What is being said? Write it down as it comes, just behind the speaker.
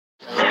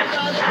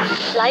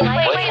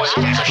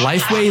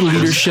Lifeway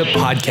Leadership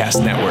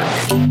Podcast Network.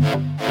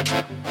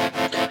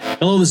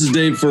 Hello, this is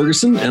Dave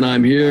Ferguson, and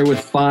I'm here with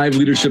 5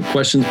 Leadership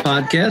Questions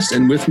podcast,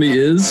 and with me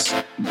is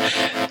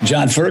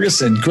John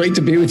Ferguson. Great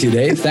to be with you,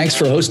 Dave. Thanks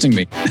for hosting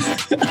me.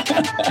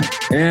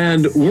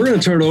 And we're going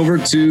to turn it over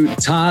to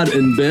Todd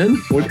and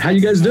Ben. How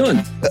you guys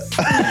doing?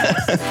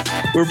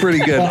 We're pretty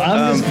good. Well,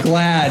 I'm just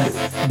glad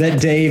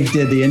that Dave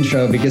did the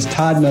intro because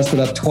Todd messed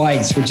it up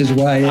twice, which is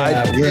why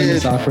we're in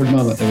this awkward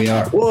moment that we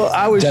are. Well,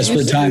 I was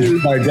desperate times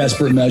require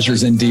desperate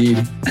measures,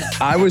 indeed.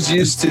 I was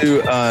used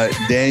to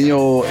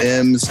Daniel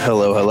M's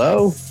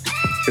 "Hello,"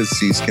 because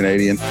he's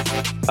Canadian,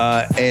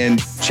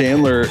 and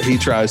Chandler he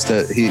tries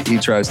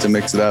to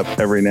mix it up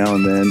every now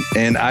and then,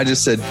 and I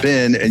just said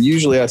Ben, and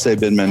usually I say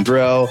Ben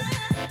Mandrell,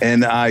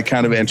 and I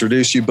kind of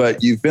introduce you,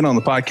 but you've been on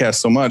the podcast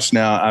so much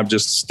now, I've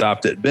just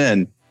stopped at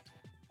Ben.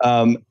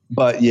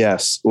 But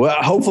yes, well,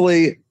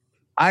 hopefully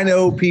I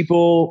know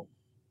people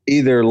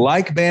either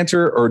like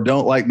banter or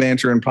don't like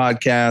banter in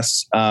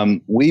podcasts.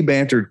 We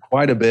bantered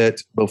quite a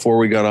bit before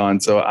we got on.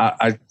 So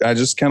I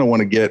just kind of want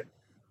to get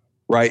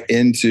right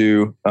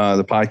into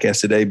the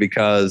podcast today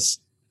because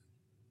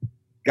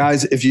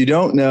guys, if you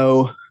don't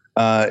know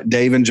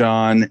Dave and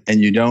John and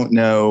you don't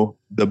know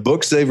the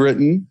books they've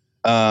written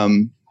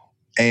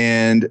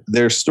and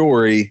their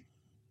story,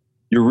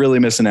 you're really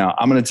missing out.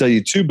 I'm going to tell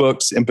you 2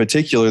 books in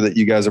particular that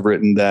you guys have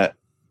written that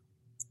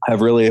have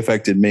really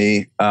affected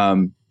me.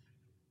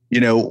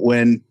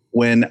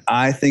 When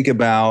I think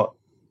about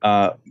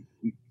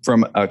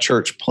from a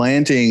church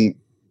planting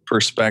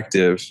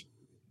perspective,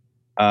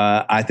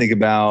 I think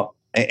about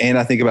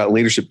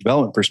leadership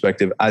development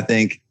perspective. I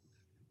think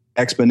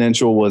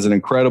Exponential was an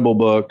incredible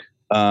book.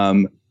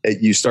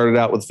 You started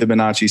out with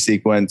Fibonacci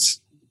sequence.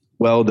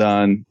 Well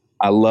done.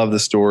 I love the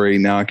story.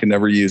 Now I can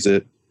never use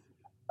it.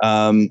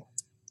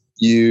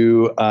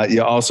 You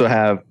also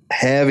have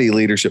heavy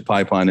leadership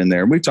pipeline in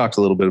there. And we've talked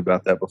a little bit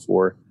about that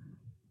before.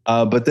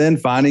 But then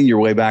finding your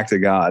way back to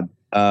God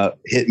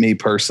hit me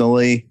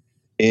personally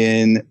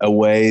in a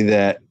way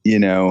that,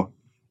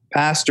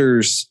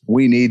 pastors,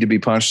 we need to be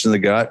punched in the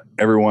gut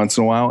every once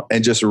in a while.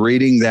 And just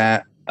reading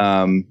that,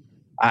 I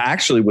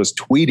actually was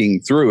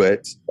tweeting through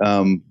it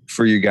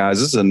for you guys.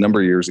 This is a number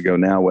of years ago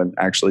now when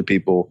actually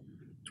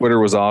Twitter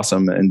was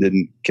awesome and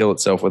didn't kill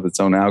itself with its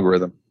own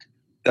algorithm.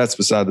 That's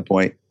beside the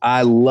point.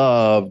 I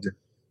loved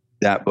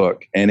that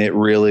book, and it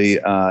really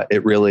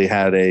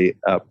had a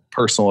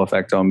personal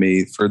effect on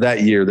me for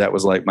that year. That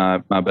was like my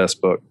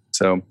best book.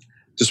 So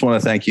just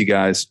want to thank you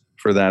guys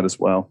for that as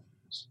well.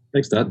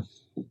 Thanks, Todd.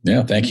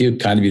 Yeah, thank you.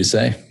 Kind of you to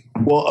say.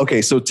 Well,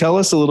 okay. So tell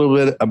us a little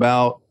bit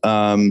about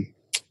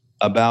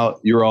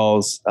your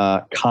all's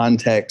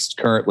context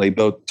currently.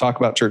 Both talk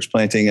about church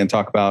planting and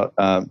talk about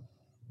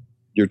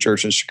your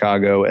church in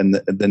Chicago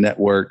and the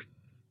network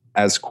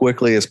as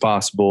quickly as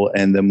possible,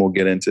 and then we'll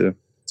get into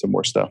some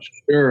more stuff.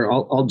 Sure,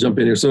 I'll jump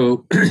in here.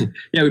 So,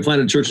 yeah, we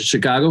planted a church in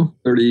Chicago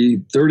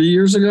 30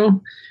 years ago,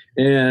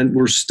 and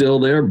we're still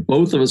there.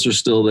 Both of us are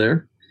still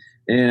there.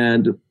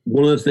 And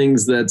one of the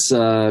things that's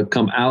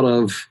come out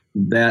of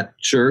that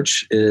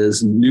church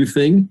is New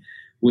Thing,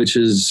 which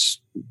is,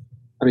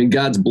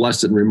 God's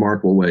blessed it in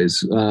remarkable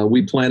ways.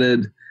 We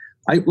planted,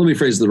 let me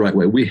phrase it the right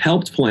way. We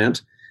helped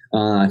plant,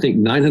 I think,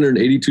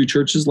 982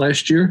 churches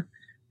last year.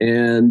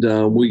 And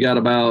we got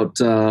about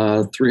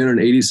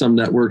 380 some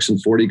networks in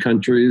 40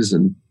 countries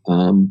and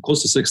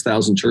close to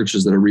 6,000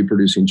 churches that are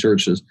reproducing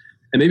churches.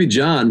 And maybe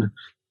John,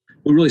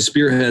 who really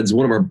spearheads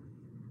one of our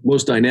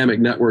most dynamic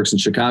networks in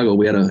Chicago,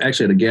 we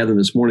actually had a gathering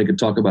this morning, could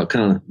talk about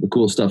kind of the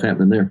cool stuff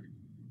happening there.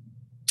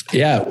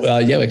 Yeah,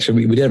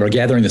 actually, we did our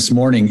gathering this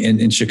morning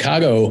in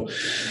Chicago.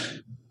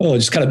 Oh,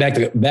 just kind of back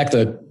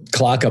the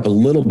clock up a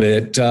little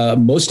bit.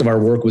 Most of our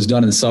work was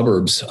done in the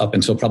suburbs up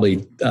until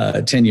probably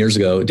 10 years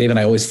ago. Dave and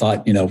I always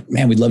thought,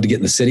 man, we'd love to get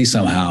in the city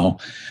somehow.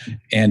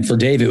 And for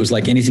Dave, it was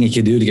like anything he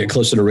could do to get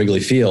closer to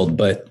Wrigley Field.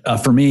 But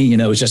for me,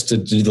 it was just to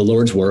do the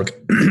Lord's work.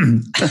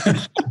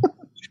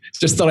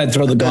 Just thought I'd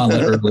throw the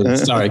gauntlet early.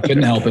 Sorry,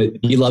 couldn't help it.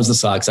 He loves the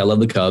Sox. I love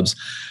the Cubs.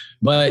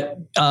 But,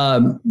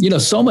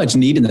 so much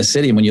need in the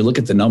city. And when you look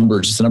at the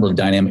numbers, just the number of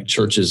dynamic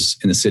churches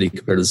in the city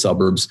compared to the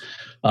suburbs,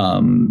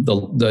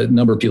 the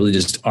number of people that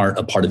just aren't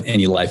a part of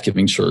any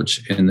life-giving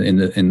church in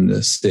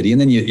the city.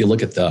 And then you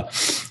look at some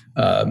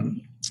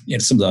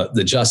of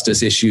the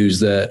justice issues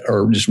that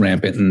are just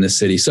rampant in this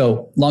city.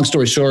 So long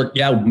story short,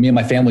 me and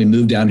my family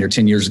moved down here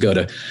 10 years ago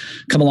to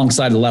come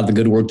alongside a lot of the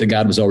good work that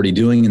God was already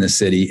doing in the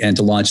city and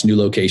to launch new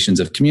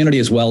locations of community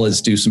as well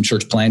as do some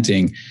church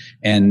planting.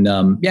 And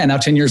now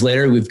 10 years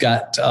later, we've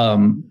got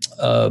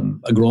a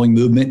growing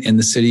movement in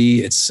the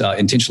city. It's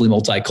intentionally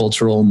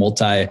multicultural,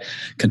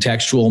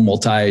 multi-contextual,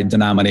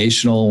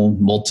 multi-denominational,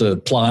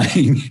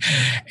 multiplying.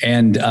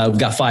 And we've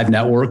got 5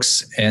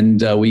 networks,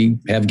 and we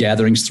have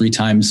gatherings 3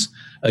 times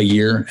a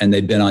year, and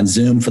they've been on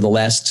Zoom for the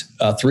last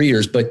 3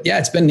 years. But yeah,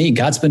 it's been neat.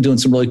 God's been doing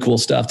some really cool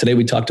stuff. Today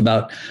we talked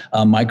about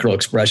micro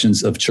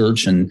expressions of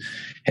church and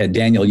had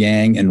Daniel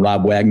Yang and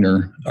Rob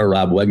Wagner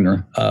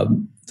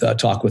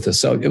talk with us.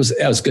 So it was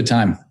a good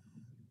time.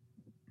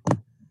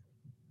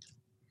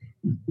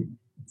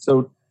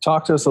 So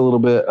talk to us a little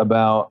bit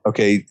about,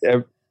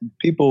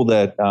 people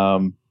that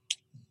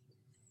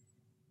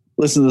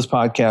listen to this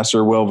podcast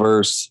are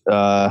well-versed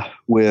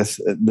with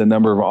the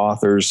number of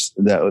authors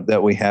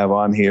that we have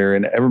on here.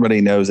 And everybody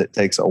knows it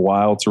takes a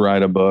while to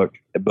write a book,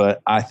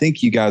 but I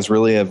think you guys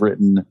really have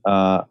written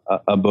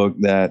a book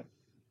that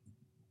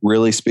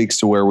really speaks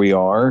to where we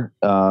are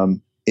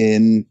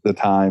in the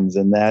times.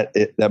 And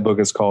that book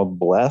is called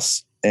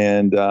Bless.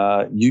 And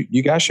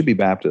you guys should be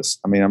Baptists.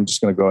 I mean, I'm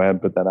just going to go ahead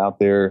and put that out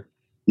there.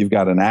 You've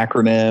got an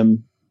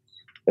acronym.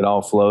 It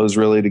all flows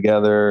really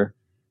together.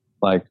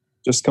 Like,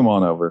 just come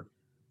on over.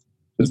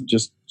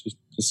 Just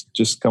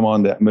come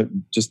on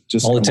down.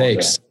 Just all it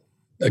takes,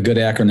 a good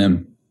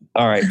acronym.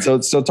 All right. So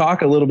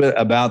talk a little bit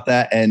about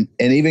that and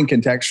even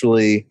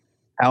contextually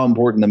how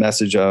important the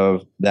message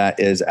of that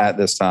is at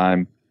this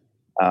time.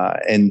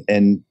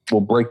 And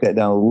we'll break that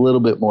down a little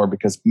bit more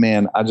because,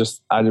 man, I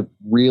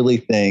really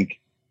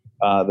think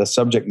the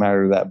subject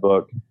matter of that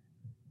book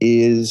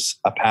is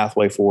a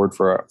pathway forward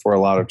for a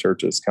lot of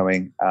churches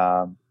coming.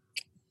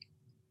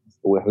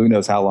 Who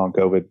knows how long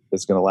COVID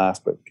is going to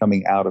last, but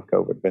coming out of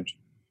COVID eventually.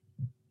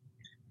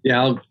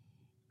 Yeah,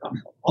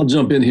 I'll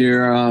jump in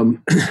here.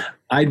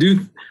 I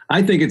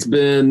think it's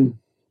been,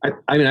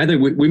 I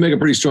think we make a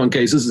pretty strong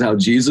case. This is how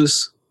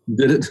Jesus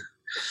did it.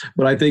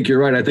 But I think you're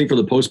right. I think for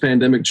the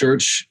post-pandemic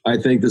church, I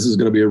think this is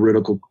going to be a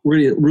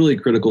really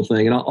critical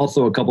thing. And I'll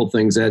throw a couple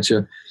things at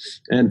you.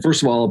 And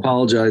first of all, I'll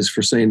apologize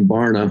for saying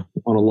Barna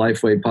on a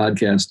Lifeway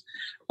podcast.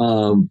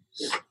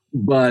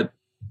 But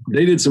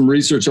they did some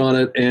research on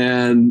it,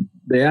 and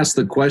they asked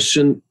the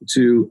question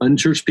to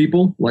unchurched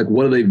people, like,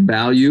 what do they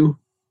value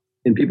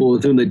in people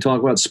with whom they talk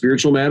about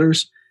spiritual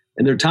matters?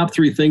 And their top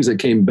three things that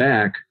came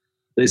back,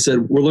 they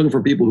said, we're looking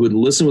for people who would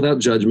listen without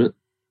judgment.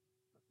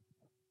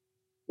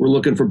 We're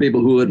looking for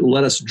people who would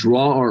let us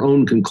draw our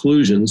own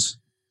conclusions.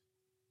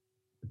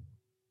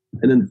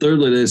 And then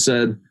thirdly, they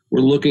said,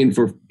 we're looking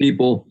for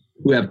people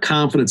who have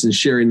confidence in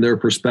sharing their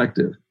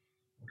perspective.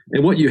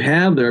 And what you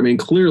have there, I mean,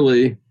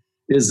 clearly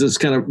is this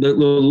kind of, they're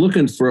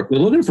looking for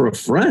a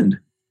friend.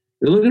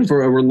 They're looking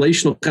for a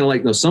relational kind of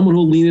like, no, someone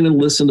who'll lean in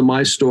and listen to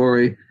my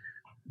story,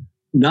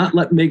 not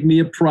make me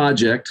a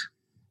project,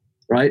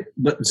 right?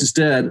 But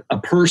instead a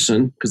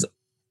person, because,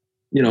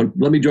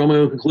 let me draw my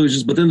own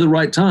conclusions, but then at the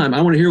right time,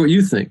 I want to hear what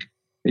you think.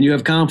 And you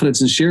have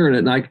confidence in sharing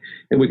it,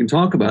 and we can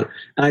talk about it.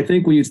 And I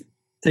think when you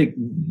take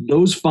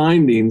those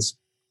findings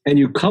and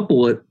you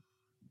couple it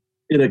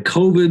in a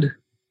COVID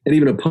and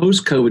even a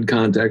post-COVID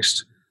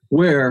context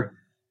where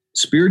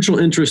spiritual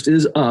interest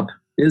is up,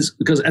 is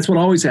because that's what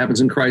always happens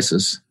in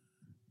crisis.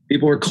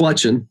 People are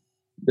clutching.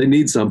 They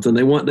need something.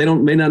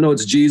 May not know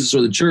it's Jesus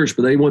or the church,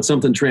 but they want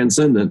something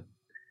transcendent.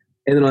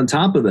 And then on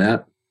top of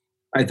that,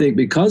 I think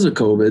because of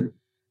COVID,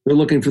 they're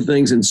looking for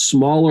things in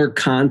smaller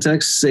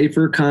context,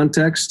 safer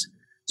context.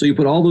 So you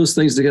put all those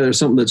things together,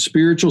 something that's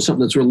spiritual,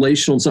 something that's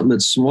relational, and something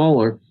that's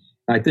smaller.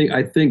 I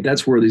think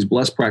that's where these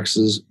blessed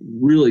practices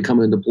really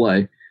come into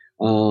play.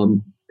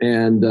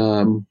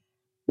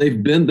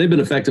 They've been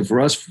effective for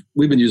us.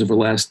 We've been using it for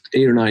the last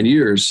 8 or 9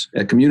 years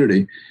at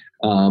Community.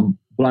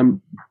 But I'm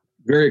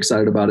very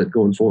excited about it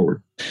going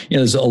forward.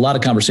 There's a lot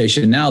of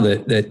conversation now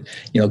that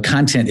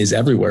content is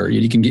everywhere.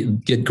 You can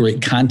get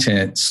great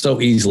content so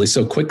easily,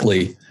 so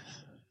quickly.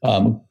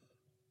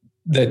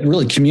 That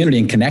really community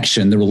and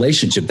connection, the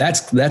relationship, that's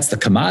the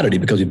commodity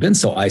because we've been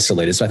so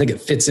isolated. So I think it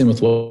fits in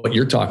with what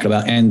you're talking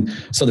about. And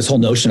so this whole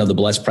notion of the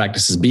blessed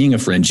practices being a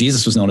friend,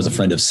 Jesus was known as a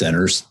friend of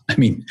sinners. I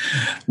mean,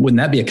 wouldn't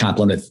that be a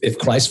compliment if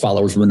Christ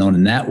followers were known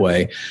in that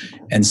way?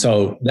 And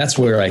so that's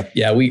where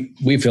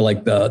we feel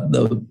like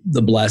the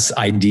bless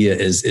idea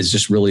is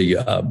just really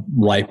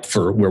ripe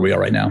for where we are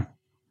right now.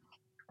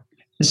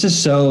 This is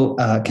so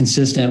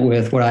consistent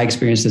with what I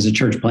experienced as a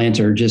church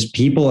planter. Just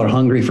people are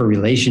hungry for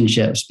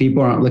relationships.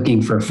 People aren't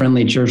looking for a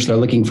friendly church. They're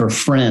looking for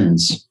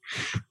friends.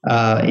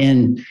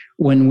 And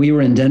when we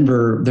were in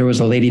Denver, there was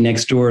a lady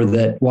next door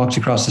that walked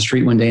across the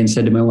street one day and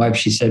said to my wife,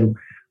 she said,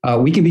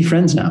 we can be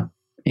friends now.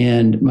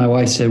 And my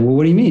wife said, well,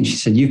 what do you mean? She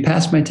said, you've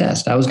passed my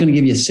test. I was going to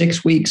give you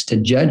 6 weeks to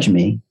judge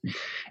me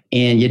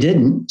and you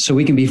didn't. So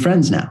we can be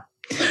friends now.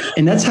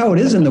 And that's how it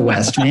is in the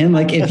West, man.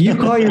 Like if you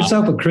call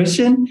yourself a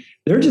Christian,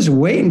 they're just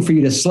waiting for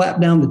you to slap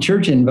down the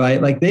church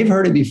invite. Like they've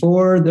heard it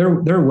before.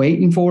 They're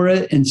waiting for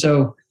it. And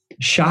so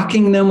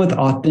shocking them with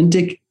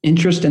authentic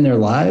interest in their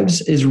lives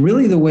is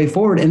really the way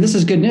forward. And this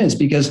is good news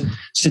because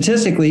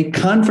statistically,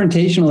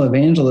 confrontational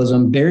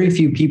evangelism, very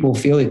few people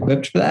feel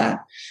equipped for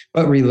that.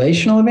 But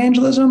relational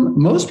evangelism,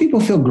 most people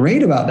feel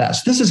great about that.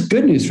 So this is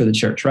good news for the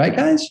church, right,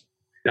 guys?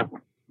 Yeah.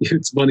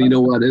 It's funny, you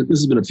know what? This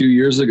has been a few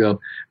years ago,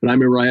 but I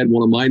remember I had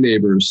one of my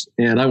neighbors,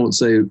 and I won't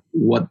say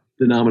what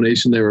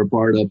denomination they were a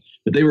part of,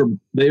 but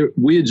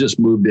we had just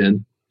moved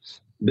in.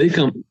 They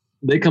come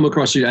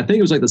across the, I think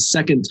it was like the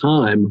second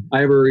time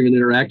I ever even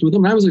interacted with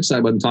them. And I was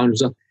excited about them talking to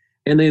stuff,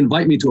 and they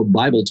invite me to a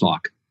Bible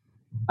talk.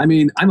 I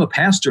mean, I'm a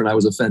pastor, and I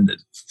was offended.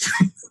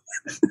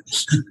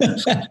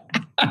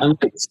 I'm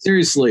like,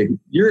 seriously,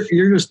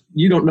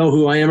 you don't know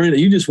who I am, or anything.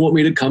 You just want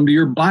me to come to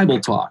your Bible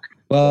talk.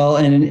 Well,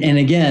 and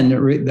again,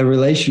 the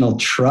relational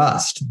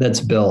trust that's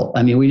built.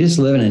 I mean, we just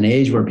live in an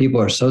age where people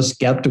are so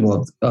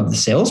skeptical of the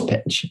sales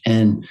pitch,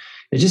 and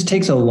it just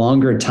takes a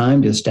longer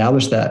time to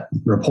establish that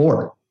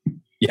rapport.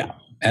 Yeah.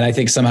 And I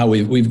think somehow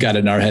we've got it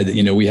in our head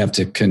that, we have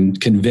to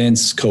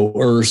convince,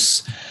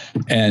 coerce,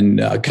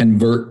 and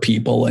convert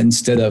people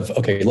instead of,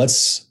 okay,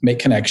 let's make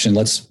connection.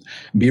 Let's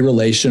be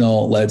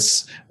relational.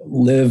 Let's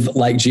live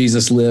like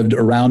Jesus lived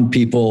around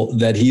people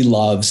that he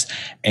loves,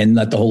 and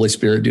let the Holy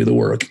Spirit do the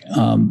work.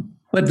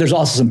 But there's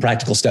also some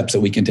practical steps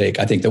that we can take,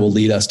 I think, that will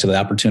lead us to the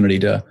opportunity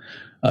to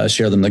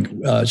share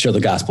the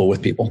gospel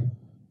with people.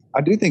 I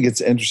do think it's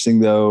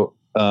interesting, though,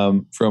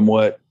 from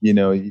what,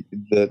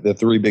 the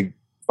three big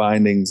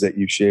findings that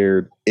you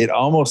shared, it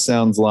almost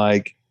sounds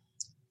like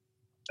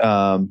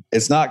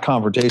it's not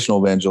confrontational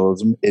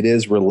evangelism. It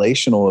is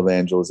relational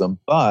evangelism,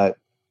 but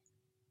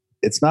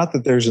it's not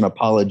that there's an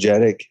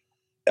apologetic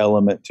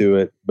element to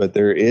it, but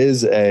there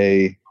is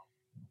a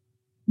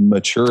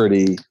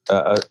maturity,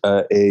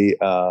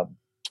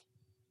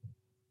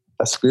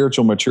 a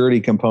spiritual maturity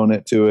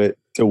component to it,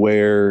 to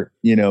where,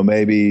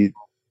 maybe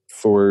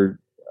for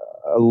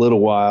a little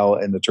while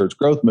in the church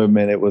growth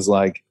movement, it was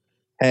like,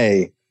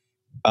 hey,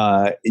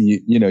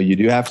 you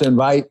do have to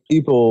invite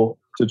people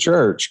to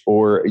church,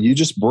 or you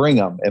just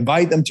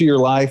invite them to your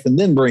life and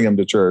then bring them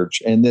to church,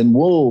 and then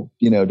we'll,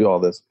 do all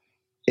this.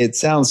 It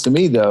sounds to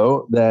me,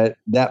 though,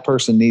 that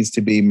person needs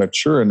to be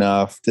mature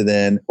enough to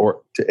then,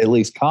 or to at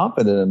least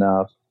confident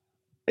enough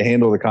to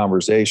handle the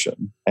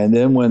conversation. And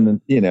then when,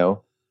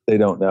 they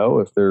don't know,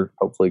 if they're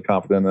hopefully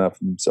confident enough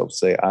in themselves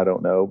to say, I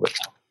don't know, but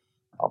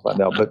I'll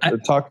find out. But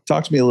talk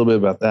to me a little bit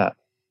about that.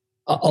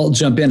 I'll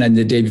jump in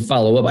and Dave,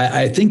 follow up.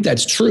 I think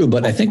that's true,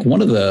 but I think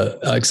one of the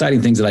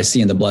exciting things that I see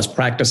in the blessed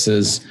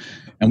practices,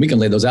 and we can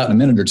lay those out in a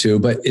minute or two,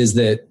 but is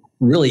that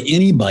really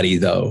anybody,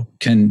 though,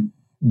 can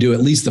do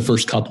at least the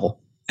first couple,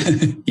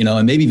 and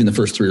maybe even the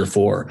first 3 or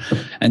 4.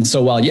 And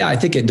so while, I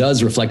think it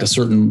does reflect a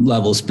certain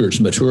level of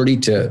spiritual maturity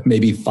to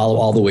maybe follow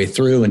all the way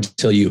through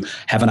until you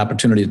have an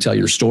opportunity to tell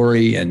your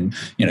story and,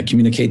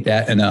 communicate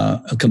that in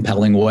a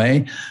compelling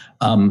way.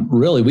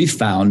 Really, we've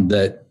found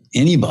that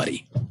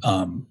anybody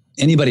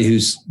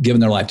who's given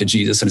their life to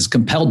Jesus and is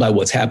compelled by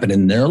what's happened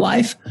in their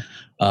life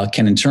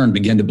can in turn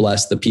begin to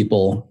bless the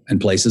people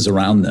and places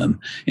around them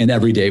in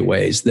everyday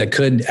ways that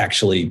could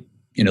actually,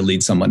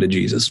 lead someone to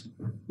Jesus.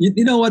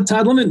 You know what,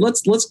 Todd?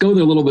 Let's go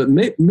there a little bit.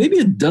 Maybe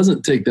it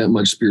doesn't take that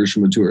much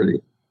spiritual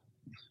maturity,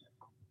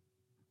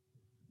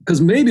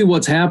 because maybe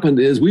what's happened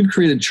is we've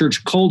created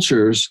church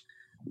cultures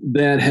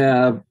that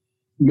have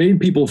made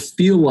people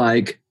feel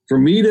like, for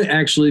me to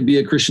actually be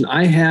a Christian,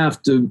 I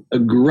have to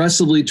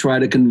aggressively try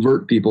to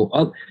convert people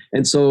up.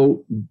 And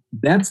so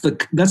that's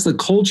the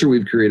culture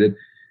we've created.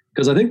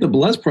 Because I think the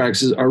blessed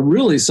practices are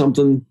really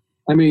something,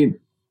 I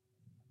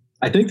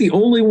think the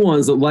only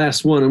ones that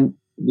last one, and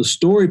the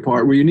story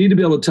part where you need to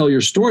be able to tell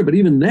your story. But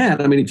even that,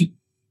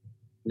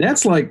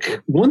 that's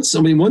like once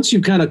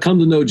you kind of come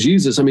to know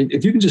Jesus,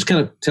 if you can just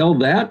kind of tell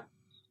that.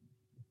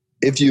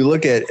 If you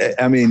look at,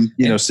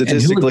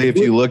 statistically, if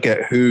you look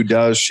at who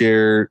does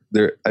share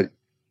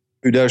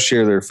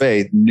their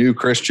faith, new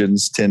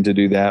Christians tend to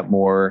do that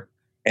more.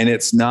 And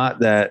it's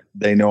not that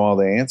they know all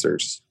the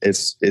answers.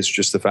 It's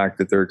just the fact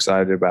that they're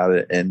excited about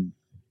it and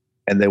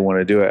they want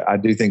to do it. I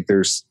do think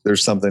there's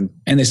something.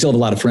 And they still have a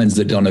lot of friends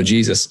that don't know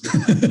Jesus.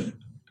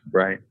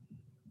 Right.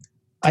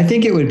 I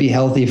think it would be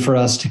healthy for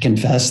us to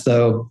confess,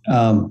 though,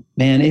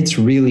 man, it's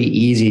really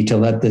easy to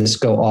let this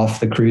go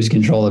off the cruise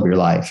control of your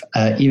life.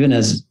 Even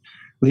as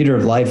leader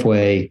of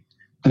Lifeway,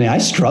 I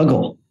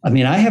struggle.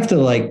 I have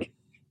to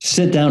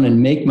sit down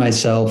and make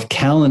myself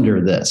calendar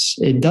this.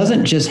 It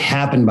doesn't just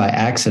happen by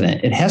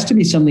accident. It has to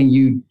be something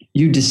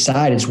you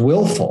decide. It's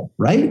willful,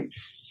 right?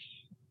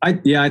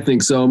 I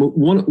think so.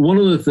 One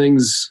of the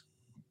things,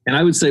 and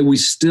I would say we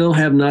still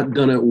have not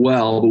done it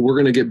well, but we're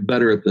going to get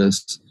better at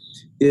this,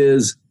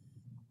 is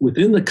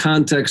within the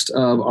context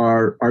of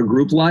our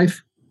group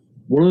life.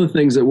 One of the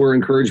things that we're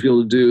encouraging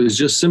people to do is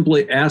just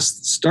simply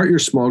start your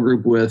small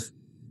group with,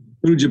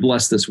 who did you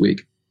bless this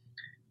week?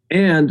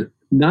 And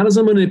not as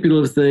a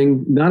manipulative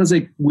thing, not as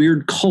a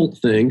weird cult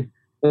thing,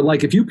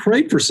 but if you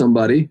prayed for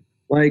somebody,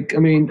 here's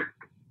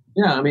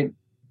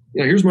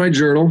my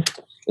journal.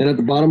 And at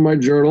the bottom of my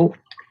journal,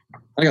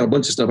 I got a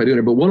bunch of stuff I do in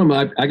here, but one of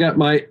I got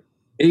my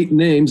 8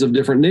 names of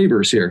different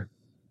neighbors here.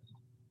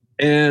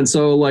 And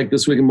so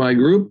this week in my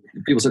group,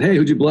 people said, hey,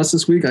 who'd you bless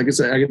this week? I could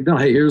say,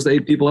 hey, here's the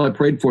 8 people I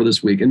prayed for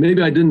this week. And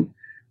maybe I didn't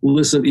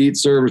listen, eat,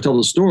 serve, or tell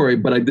the story,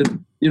 but I did,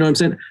 you know what I'm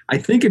saying? I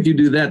think if you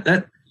do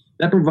that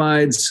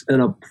provides an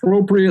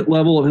appropriate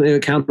level of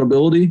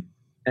accountability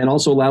and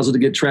also allows it to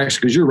get traction.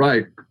 Because you're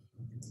right,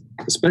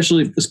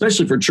 especially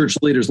for church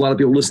leaders. A lot of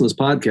people listen to this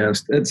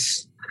podcast.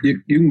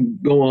 You can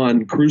go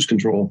on cruise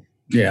control.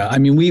 Yeah,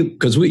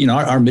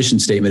 our mission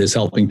statement is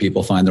helping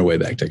people find their way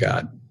back to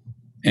God.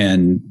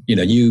 And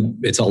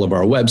it's all over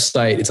our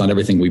website. It's on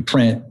everything we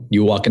print.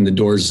 You walk in the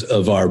doors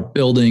of our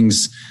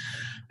buildings,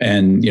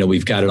 and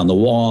we've got it on the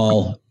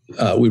wall.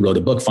 We wrote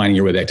a book, Finding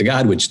Your Way Back to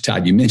God, which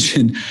Todd, you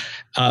mentioned.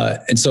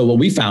 And so what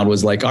we found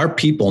was like our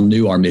people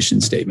knew our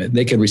mission statement.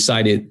 They could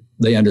recite it.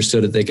 They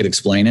understood it. They could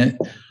explain it.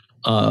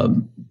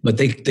 But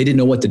they didn't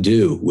know what to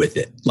do with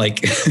it.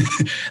 Like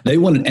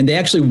they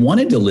actually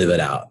wanted to live it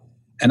out.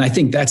 And I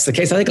think that's the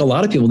case. I think a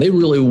lot of people, they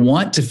really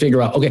want to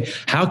figure out, okay,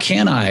 how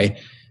can I,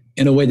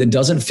 in a way that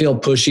doesn't feel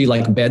pushy,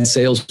 like a bad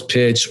sales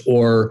pitch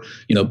or,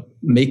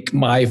 make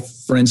my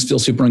friends feel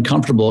super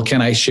uncomfortable,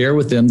 can I share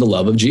with them the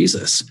love of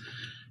Jesus?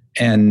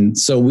 And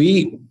so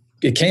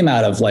it came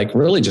out of like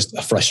really just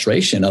a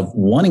frustration of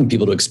wanting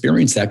people to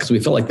experience that because we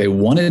felt like they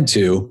wanted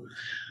to.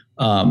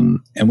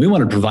 And we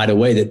want to provide a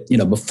way that,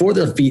 before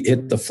their feet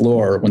hit the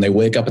floor, when they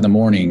wake up in the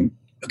morning,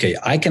 okay,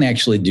 I can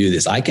actually do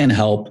this. I can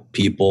help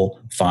people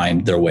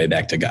find their way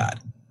back to God.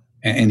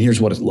 And here's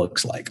what it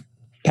looks like.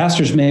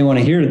 Pastors may want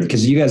to hear it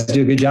because you guys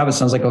do a good job, it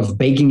sounds like, of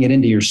baking it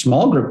into your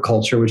small group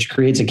culture, which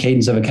creates a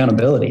cadence of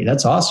accountability.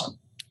 That's awesome.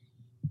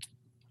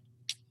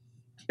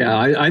 Yeah,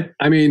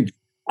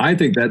 I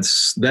think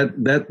that's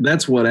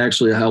what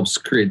actually helps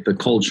create the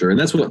culture. And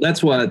that's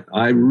what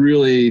I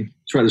really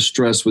try to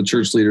stress with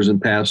church leaders and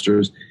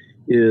pastors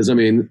is,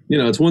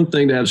 it's one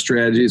thing to have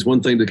strategy, it's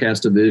one thing to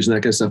cast a vision,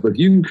 that kind of stuff. But if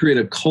you can create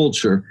a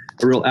culture,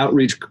 a real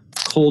outreach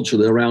culture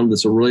around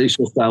this, a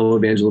relational style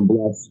of evangelism,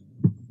 bless,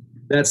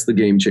 that's the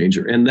game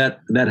changer. And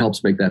that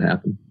helps make that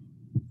happen.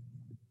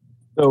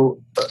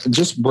 So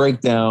just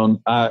break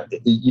down,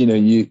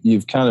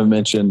 you've kind of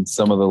mentioned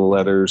some of the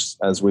letters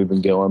as we've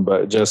been going,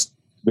 but just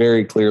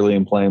very clearly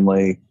and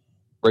plainly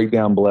break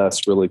down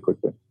bless really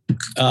quickly.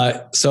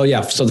 So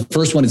the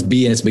first one is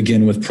B, and it's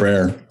begin with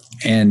prayer.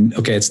 And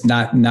okay, it's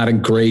not a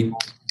great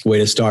way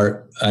to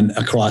start an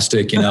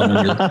acrostic, when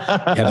you're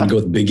having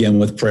to go begin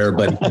with prayer,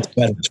 but it's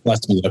better.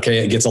 Trust me.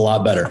 Okay. It gets a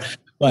lot better,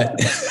 but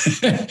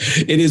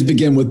it is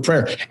begin with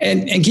prayer.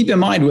 And keep in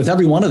mind with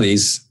every one of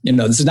these,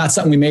 this is not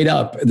something we made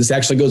up. This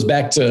actually goes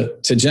back to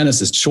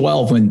Genesis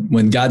 12,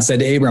 when God said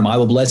to Abraham, I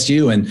will bless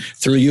you, and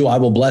through you, I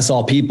will bless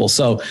all people.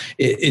 So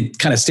it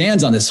kind of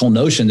stands on this whole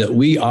notion that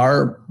we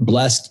are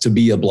blessed to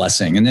be a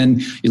blessing. And then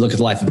you look at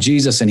the life of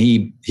Jesus, and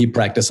he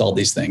practiced all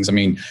these things.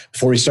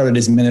 Before he started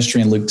his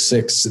ministry in Luke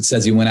 6, it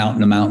says he went out in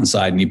the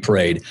mountainside and he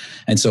prayed.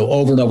 And so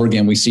over and over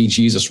again, we see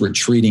Jesus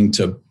retreating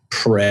to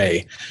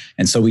pray.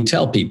 And so we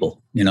tell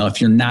people,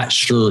 if you're not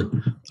sure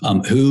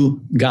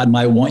who God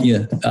might want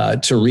you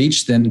to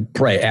reach, then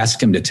pray,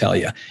 ask him to tell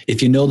you.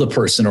 If you know the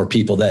person or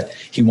people that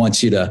he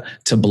wants you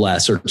to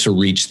bless or to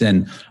reach,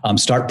 then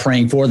start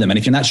praying for them. And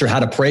if you're not sure how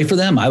to pray for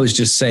them, I would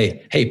just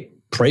say, hey,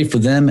 pray for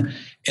them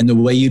in the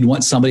way you'd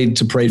want somebody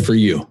to pray for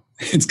you.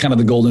 It's kind of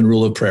the golden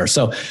rule of prayer.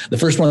 So the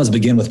first one is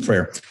begin with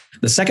prayer.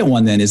 The second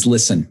one then is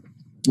listen.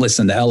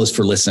 Listen, the L is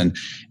for listen.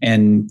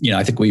 And,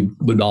 I think we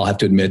would all have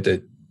to admit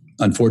that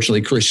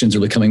unfortunately, Christians are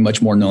becoming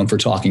much more known for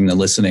talking than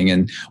listening.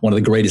 And one of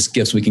the greatest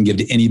gifts we can give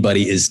to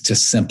anybody is to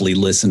simply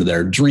listen to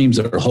their dreams,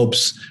 their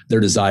hopes, their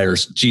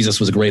desires. Jesus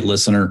was a great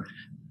listener,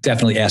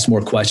 definitely asked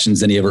more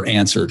questions than he ever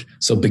answered.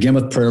 So begin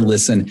with prayer,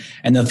 listen.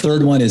 And the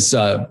third one is,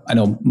 I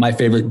know my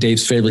favorite,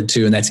 Dave's favorite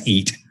too, and that's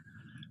eat.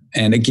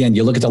 And again,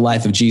 you look at the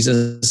life of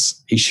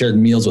Jesus, he shared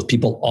meals with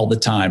people all the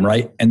time,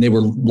 right? And they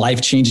were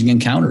life-changing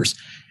encounters.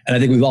 And I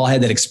think we've all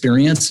had that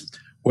experience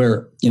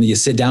where, you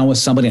sit down with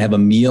somebody and have a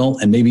meal,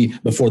 and maybe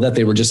before that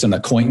they were just an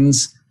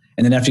acquaintance.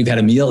 And then after you've had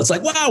a meal, it's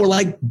like, wow, we're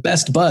like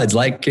best buds.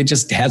 Like it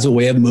just has a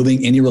way of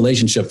moving any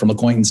relationship from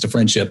acquaintance to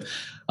friendship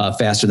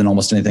faster than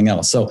almost anything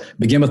else. So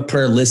begin with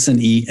prayer, listen,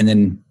 eat. And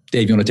then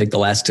Dave, you want to take the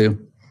last two?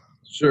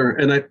 Sure.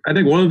 And I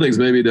think one of the things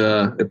maybe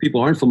if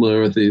people aren't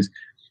familiar with these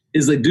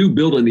is they do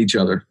build on each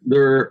other.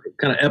 They're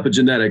kind of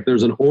epigenetic.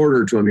 There's an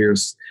order to them here,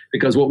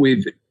 because what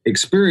we've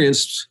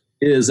experienced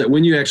is that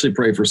when you actually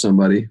pray for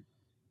somebody,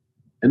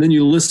 and then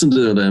you listen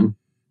to them,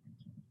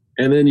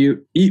 and then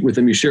you eat with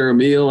them, you share a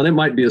meal, and it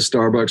might be a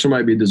Starbucks, or it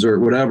might be dessert,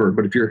 whatever.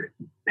 But if you're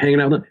hanging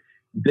out with them,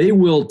 they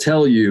will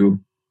tell you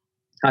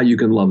how you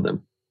can love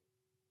them,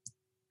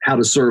 how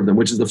to serve them,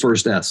 which is the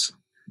first S.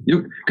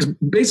 Because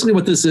basically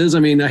what this is, I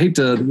hate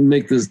to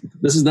make this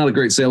is not a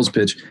great sales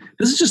pitch.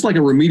 This is just like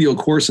a remedial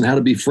course on how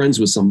to be friends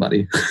with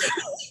somebody.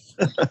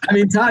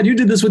 Todd, you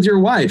did this with your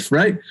wife,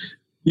 right?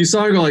 You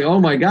saw her go like, oh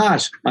my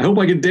gosh, I hope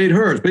I can date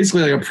her. It's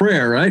basically like a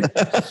prayer, right?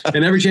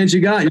 And every chance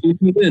you got, you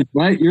lean in,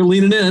 right? You're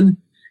leaning in.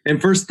 And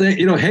first thing,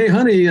 hey,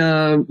 honey,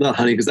 not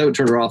honey, because that would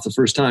turn her off the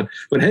first time.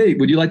 But hey,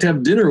 would you like to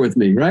have dinner with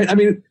me, right?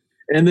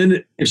 And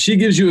then if she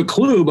gives you a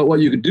clue about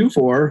what you could do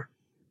for her,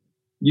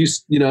 you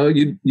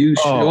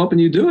show up and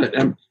you do it.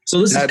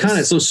 So this is kind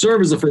of, so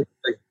serve is the first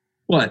thing.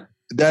 What?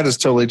 That is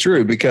totally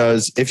true,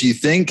 because if you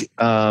think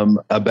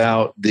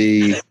about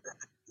the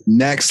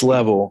next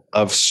level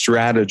of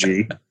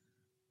strategy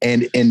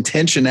and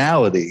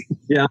intentionality,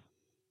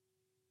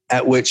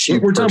 at which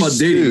we're talking about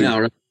dating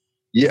now, right?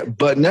 Yeah,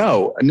 but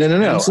no.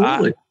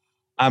 Absolutely.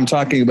 I'm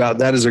talking about,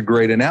 that is a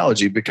great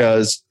analogy,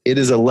 because it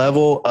is a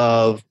level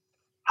of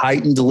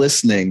heightened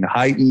listening,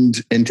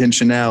 heightened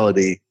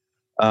intentionality,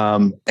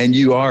 and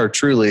you are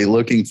truly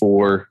looking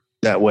for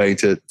that way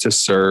to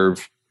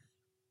serve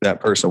that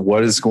person.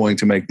 What is going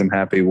to make them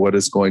happy? What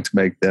is going to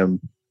make them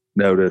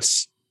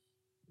notice?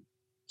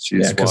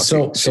 She's Yeah, 'cause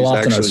walking. so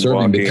often our actually serving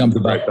walking becomes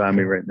about- right by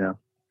me right now.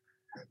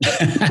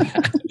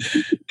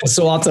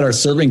 So often our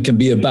serving can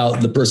be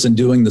about the person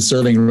doing the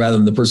serving rather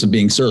than the person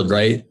being served,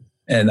 right?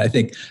 And I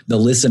think the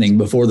listening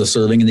before the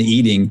serving and the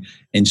eating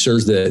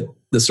ensures that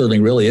the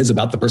serving really is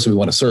about the person we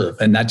want to serve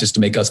and not just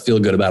to make us feel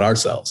good about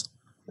ourselves.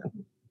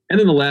 And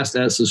then the last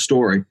S is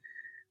story.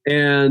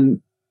 And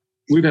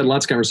we've had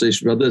lots of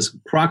conversations about this.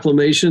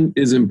 Proclamation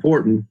is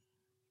important,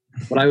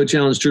 but I would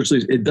challenge church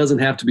leaders, it doesn't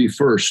have to be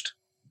first.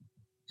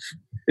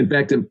 In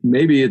fact,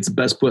 maybe it's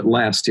best put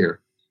last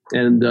here.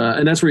 And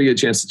that's where you get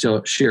a chance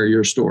to share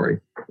your story,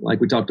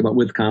 like we talked about,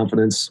 with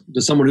confidence,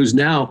 to someone who's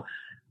now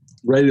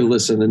ready to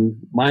listen. And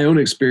my own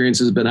experience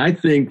has been, I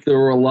think there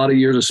were a lot of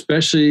years,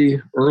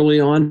 especially early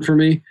on for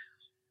me,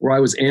 where I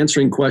was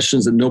answering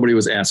questions that nobody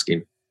was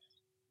asking.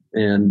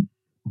 And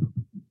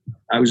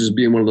I was just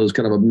being one of those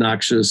kind of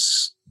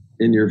obnoxious,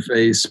 in your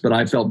face, but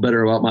I felt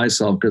better about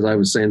myself because I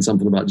was saying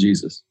something about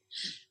Jesus.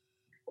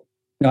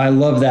 No, I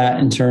love that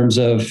in terms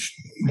of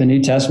the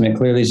New Testament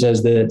clearly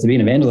says that to be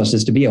an evangelist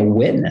is to be a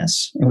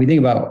witness. And we think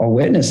about a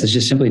witness as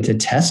just simply to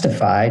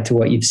testify to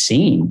what you've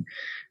seen.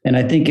 And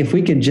I think if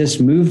we could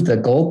just move the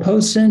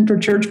goalposts in for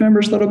church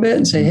members a little bit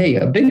and say, hey,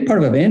 a big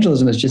part of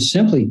evangelism is just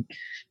simply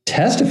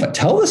testify,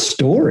 tell the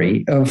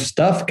story of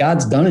stuff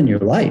God's done in your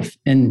life.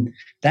 And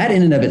that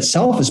in and of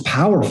itself is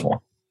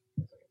powerful.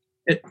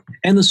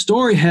 And the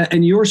story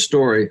and your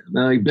story,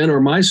 like Ben or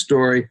my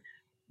story,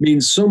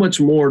 means so much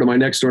more to my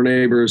next door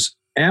neighbors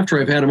after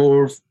I've had them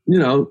over,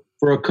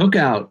 for a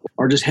cookout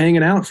or just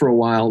hanging out for a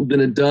while than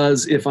it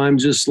does if I'm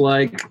just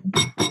like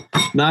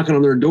knocking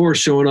on their door,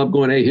 showing up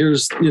going, hey,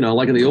 here's,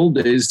 like in the old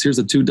days, here's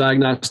the 2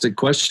 diagnostic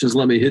questions.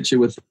 Let me hit you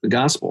with the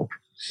gospel.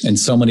 And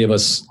so many of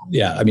us,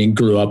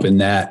 grew up in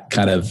that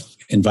kind of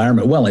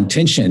environment,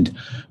 well-intentioned,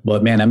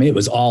 but man, it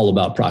was all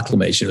about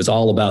proclamation. It was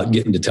all about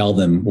getting to tell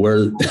them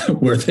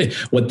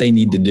what they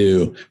need to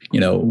do,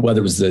 whether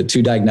it was the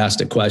 2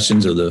 diagnostic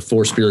questions or the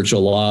 4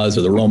 spiritual laws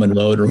or the Roman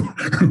road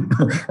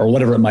or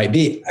whatever it might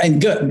be.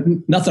 And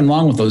good, nothing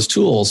wrong with those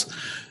tools.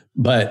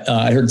 But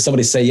I heard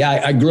somebody say,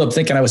 I grew up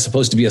thinking I was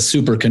supposed to be a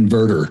super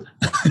converter.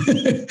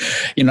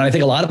 I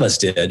think a lot of us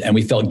did, and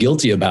we felt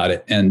guilty about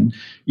it. And,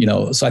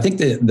 so I think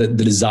the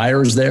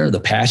desire is there, the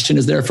passion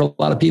is there for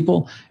a lot of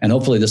people. And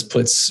hopefully this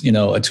puts,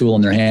 a tool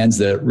in their hands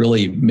that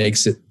really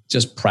makes it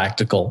just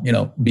practical,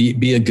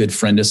 be a good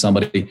friend to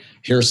somebody.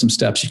 Here are some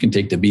steps you can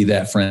take to be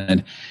that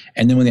friend.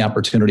 And then when the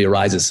opportunity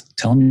arises,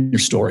 tell them your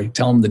story,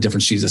 tell them the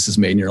difference Jesus has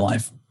made in your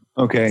life.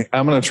 Okay.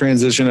 I'm going to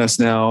transition us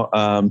now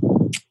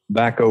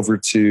back over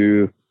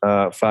to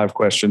 5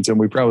 questions, and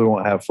we probably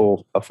won't have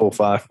a full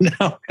 5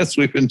 now because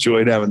we've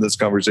enjoyed having this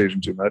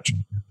conversation too much.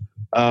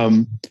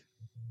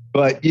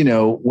 But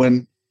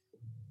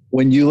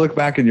when you look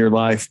back in your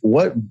life,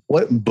 what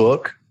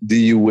book do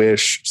you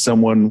wish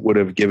someone would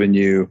have given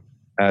you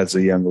as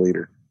a young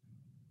leader?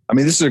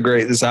 This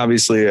is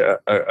obviously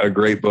a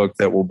great book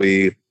that will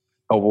be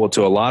helpful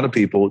to a lot of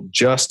people,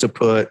 just to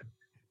put,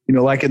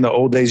 like in the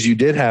old days, you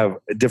did have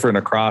different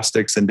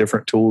acrostics and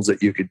different tools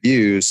that you could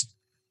use.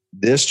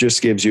 This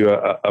just gives you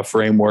a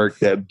framework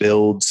that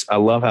builds. I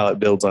love how it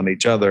builds on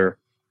each other.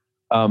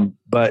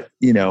 But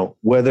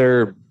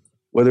whether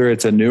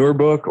it's a newer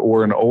book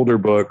or an older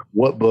book,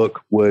 what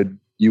book would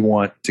you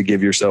want to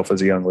give yourself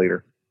as a young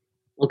leader?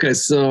 Okay,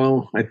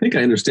 so I think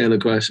I understand the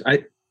question.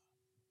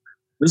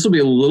 This will be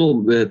a little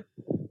bit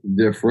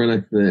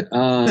different, I think.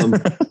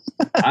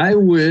 I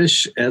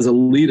wish as a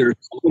leader,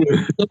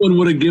 someone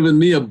would have given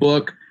me a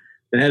book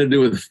that had to do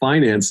with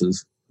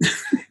finances.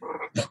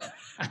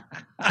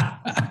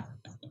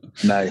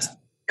 Nice.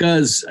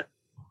 Because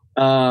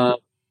I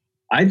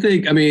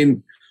think,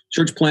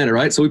 church planter,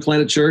 right? So we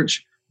planted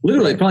church.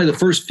 Literally, probably the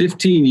first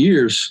 15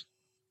 years,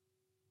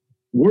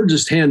 we're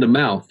just hand to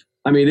mouth.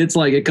 It's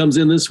like it comes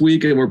in this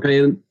week and we're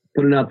putting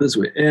it out this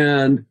week.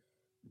 And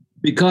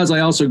because I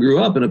also grew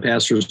up in a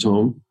pastor's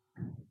home,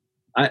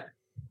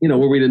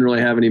 where we didn't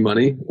really have any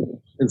money.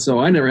 And so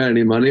I never had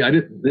any money.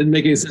 Didn't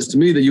make any sense to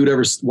me that you would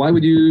ever,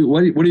 what do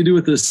you do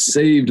with this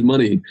saved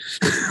money?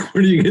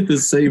 Where do you get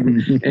this saved?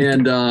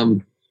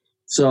 And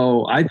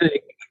so I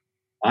think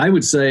I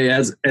would say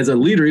as a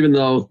leader, even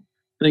though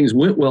things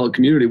went well at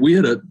community, we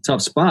had a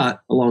tough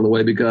spot along the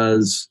way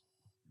because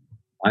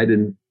I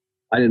didn't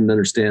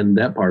understand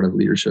that part of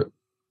leadership.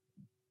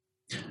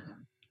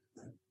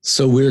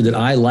 So weird that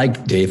I,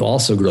 like Dave,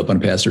 also grew up in a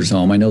pastor's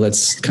home. I know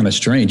that's kind of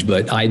strange,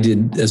 but I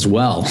did as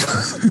well.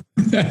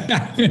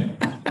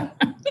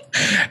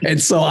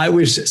 And so I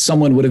wish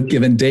someone would have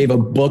given Dave a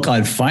book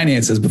on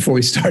finances before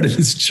we started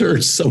his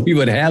church so we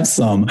would have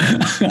some.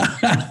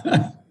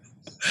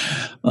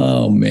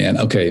 Oh, man.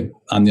 Okay.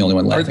 I'm the only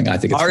one laughing. I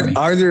think it's funny.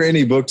 Are there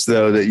any books,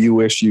 though, that you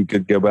wish you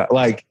could go back?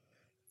 Like,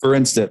 for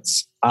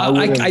instance, I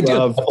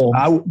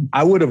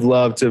would have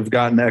loved to have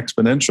gotten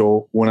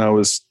Exponential when I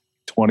was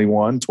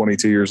 21,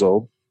 22 years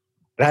old.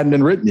 It hadn't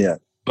been written yet.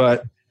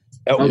 But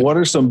what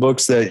are some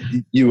books that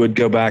you would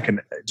go back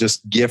and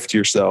just gift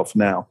yourself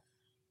now?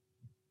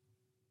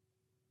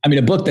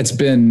 A book that's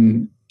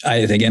been,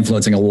 I think,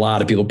 influencing a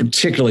lot of people,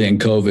 particularly in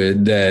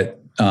COVID, that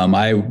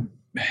I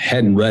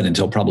hadn't read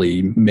until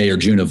probably May or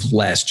June of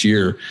last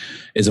year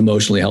is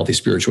Emotionally Healthy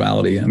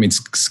Spirituality. I mean,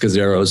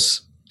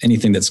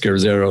 anything that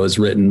Scazzero has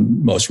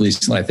written most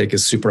recently, I think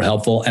is super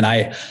helpful. And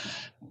I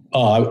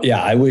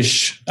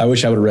wish I would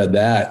have read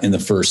that in the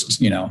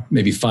first,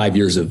 maybe 5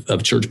 years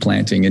of church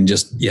planting, and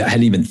just,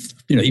 hadn't even,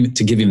 even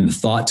to give even the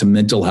thought to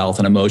mental health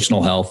and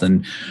emotional health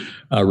and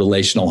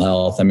relational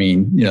health. I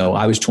mean,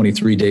 I was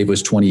 23, Dave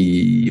was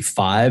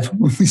 25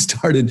 when we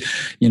started,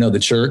 the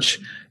church.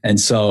 And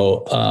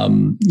so,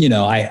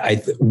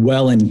 I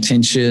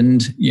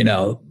well-intentioned,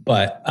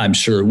 but I'm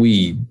sure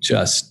we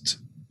just,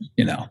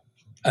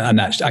 I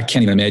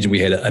can't even imagine we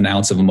had an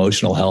ounce of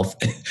emotional health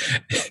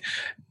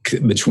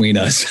between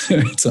us.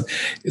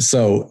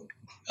 That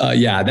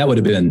would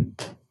have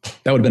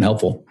been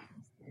helpful.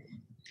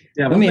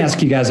 Yeah. Let me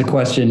ask you guys a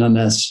question on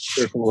this.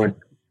 Sure.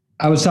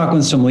 I was talking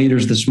with some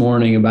leaders this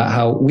morning about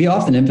how we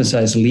often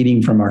emphasize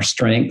leading from our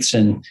strengths,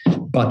 and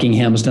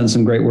Buckingham's done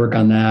some great work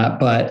on that,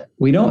 but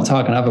we don't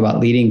talk enough about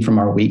leading from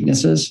our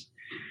weaknesses.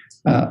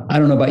 I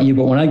don't know about you,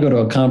 but when I go to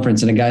a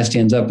conference and a guy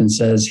stands up and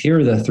says, here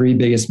are the 3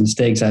 biggest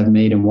mistakes I've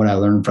made and what I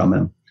learned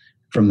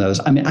from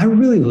those. I mean, I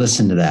really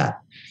listen to that.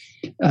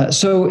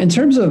 So in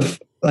terms of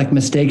like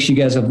mistakes you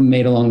guys have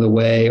made along the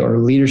way, or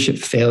leadership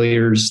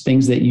failures,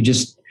 things that you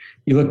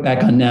look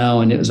back on now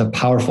and it was a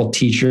powerful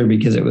teacher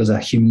because it was a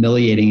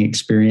humiliating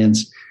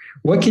experience,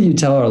 what can you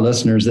tell our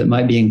listeners that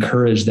might be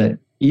encouraged that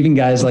even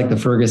guys like the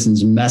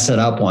Fergusons mess it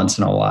up once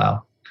in a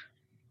while?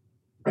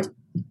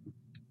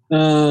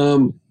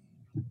 Well,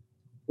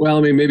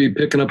 I mean, maybe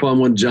picking up on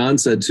what John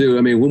said too.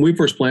 I mean, when we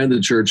first planted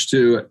the church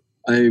too,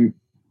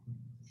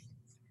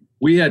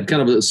 we had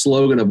kind of a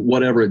slogan of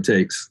whatever it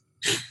takes.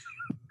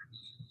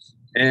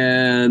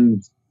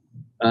 And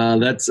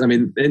that's, I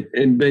mean,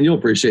 and Ben, you'll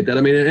appreciate that.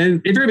 I mean,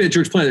 and if you're going to be a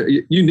church planter,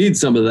 you need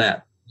some of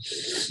that.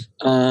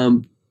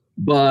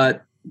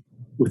 But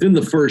within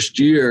the first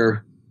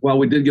year, while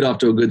we did get off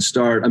to a good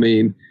start, I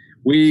mean,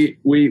 we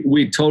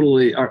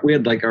totally, we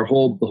had like the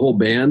whole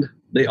band,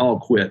 they all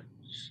quit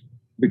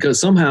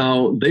because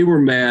somehow they were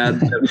mad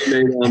that we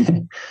made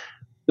them.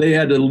 They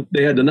had to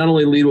not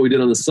only lead what we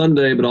did on the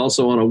Sunday, but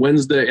also on a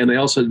Wednesday, and they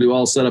also had to do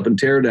all set up and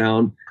tear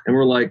down. And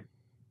we're like,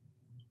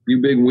 you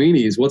big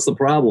weenies, what's the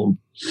problem?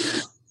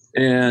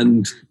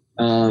 And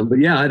but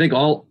yeah, I think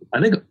all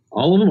of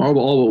them,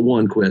 all but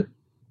one, quit.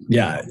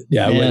 Yeah.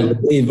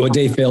 What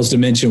Dave fails to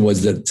mention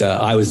was that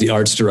I was the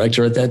arts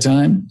director at that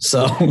time.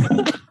 So,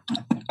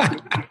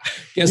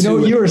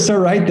 you were so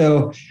right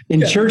though.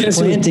 In church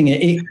planting,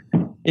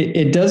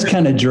 it does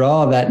kind of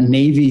draw that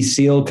Navy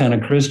SEAL kind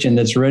of Christian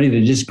that's ready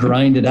to just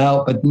grind it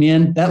out. But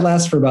man, that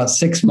lasts for about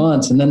 6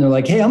 months, and then they're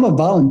like, "Hey, I'm a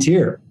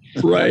volunteer."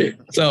 Right.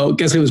 So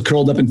guess who was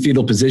curled up in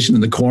fetal position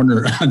in the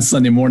corner on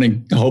Sunday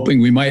morning, hoping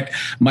we might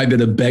be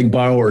to beg,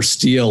 borrow, or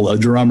steal a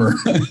drummer.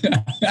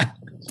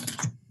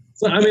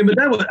 So, I mean, but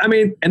I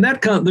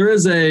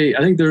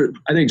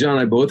think John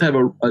and I both have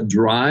a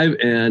drive,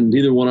 and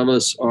neither one of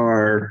us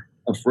are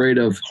afraid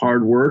of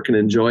hard work and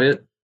enjoy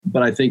it.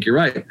 But I think you're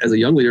right. As a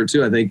young leader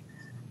too, I think,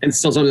 and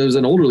still sometimes as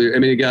an older leader, I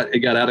mean, it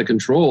got out of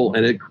control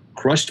and it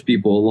crushed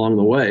people along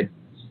the way.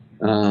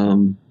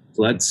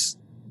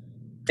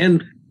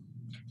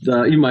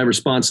 Even my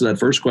response to that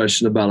first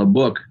question about a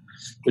book,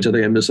 which I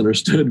think I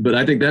misunderstood, but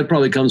I think that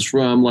probably comes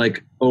from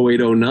like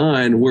 08,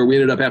 09, where we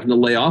ended up having to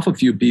lay off a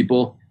few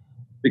people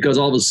because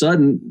all of a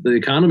sudden the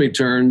economy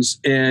turns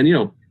and,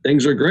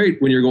 things are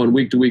great when you're going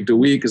week to week to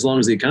week, as long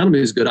as the economy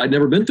is good. I'd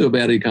never been through a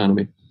bad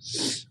economy.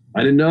 I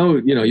didn't know,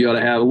 you ought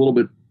to have a little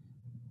bit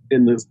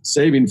in the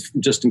savings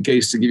just in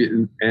case to give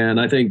you. And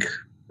I think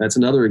that's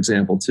another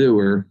example too,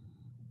 where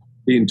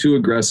being too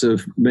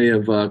aggressive may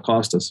have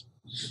cost us.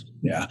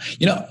 Yeah.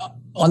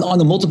 On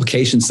the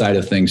multiplication side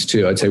of things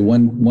too, I'd say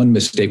one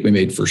mistake we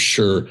made for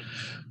sure.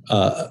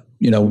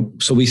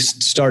 So we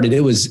started,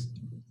 it was,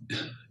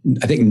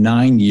 I think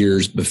 9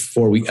 years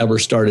before we ever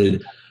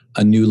started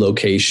a new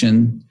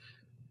location,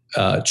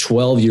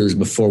 12 years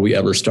before we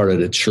ever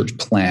started a church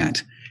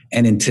plant.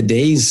 And in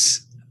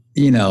today's,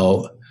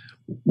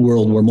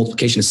 world where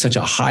multiplication is such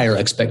a higher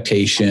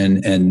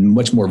expectation and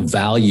much more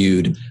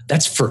valued,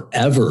 that's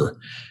forever.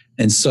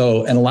 And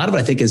a lot of it,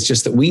 I think, is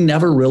just that we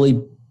never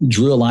really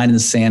drew a line in the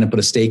sand and put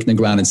a stake in the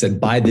ground and said,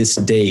 by this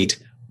date,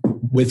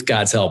 with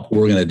God's help,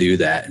 we're going to do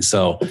that. And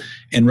so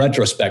in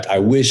retrospect,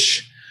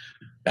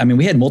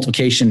 we had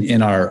multiplication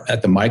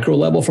at the micro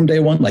level from day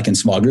one, like in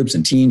small groups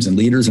and teams and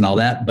leaders and all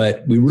that,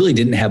 but we really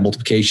didn't have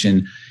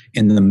multiplication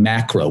in the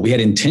macro. We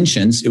had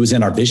intentions. It was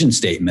in our vision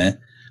statement,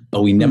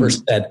 but we never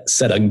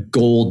set a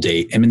goal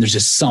date. I mean, there's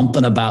just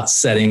something about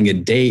setting a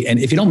date. And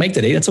if you don't make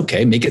the date, that's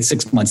okay. Make it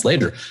 6 months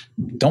later.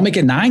 Don't make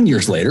it 9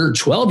 years later, or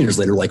 12 years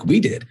later, like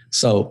we did.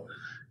 So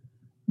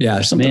yeah,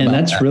 that's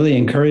that. Really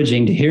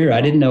encouraging to hear.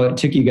 I didn't know it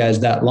took you guys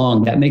that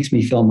long. That makes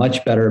me feel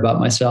much better about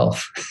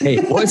myself. Hey,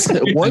 once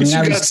you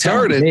got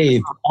started,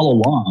 Dave,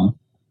 all along,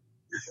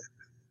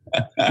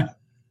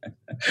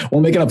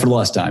 we'll make it up for the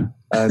lost time.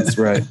 That's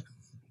right.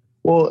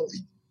 Well,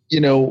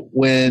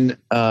 when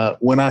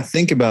I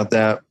think about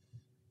that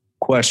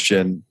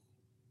question,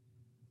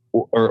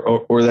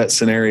 or that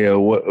scenario,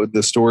 what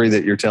the story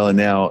that you're telling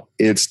now,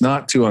 it's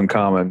not too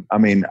uncommon. I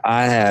mean,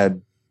 I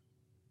had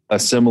a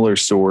similar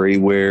story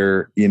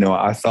where,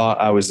 I thought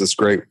I was this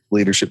great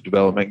leadership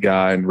development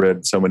guy and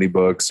read so many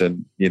books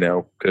and,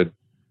 could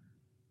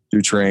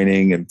do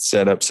training and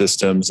set up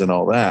systems and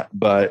all that.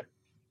 But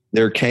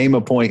there came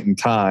a point in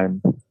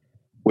time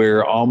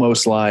where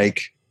almost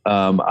like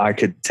I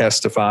could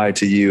testify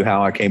to you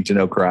how I came to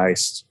know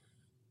Christ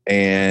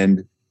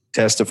and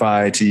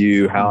testify to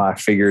you how I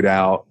figured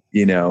out,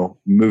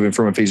 moving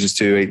from Ephesians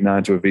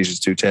 2:8-9 to Ephesians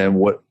 2:10,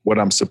 what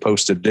I'm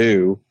supposed to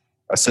do,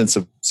 a sense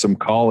of some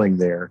calling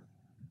there.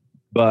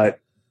 But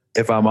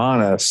if I'm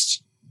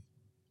honest,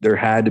 there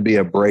had to be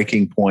a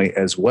breaking point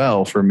as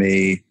well for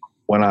me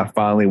when I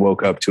finally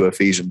woke up to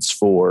Ephesians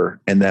 4,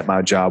 and that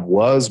my job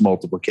was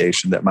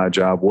multiplication, that my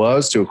job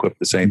was to equip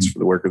the saints for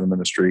the work of the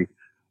ministry.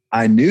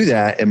 I knew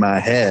that in my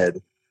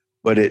head,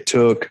 but it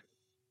took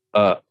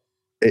a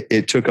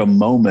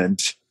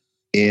moment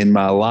in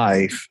my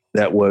life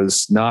that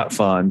was not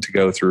fun to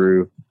go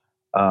through,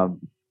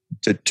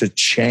 to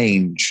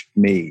change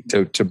me,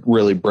 to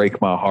really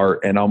break my heart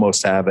and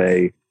almost have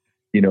a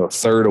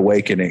third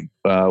awakening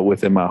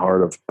within my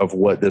heart of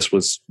what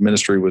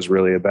ministry was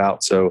really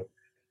about. So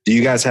do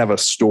you guys have a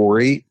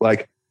story?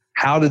 Like,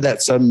 how did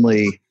that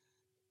suddenly,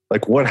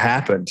 like, what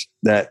happened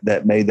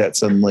that made that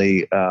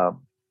suddenly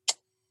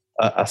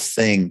a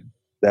thing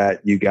that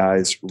you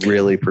guys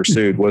really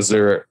pursued? Was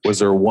there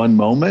one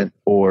moment,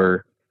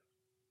 or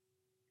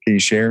can you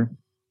share?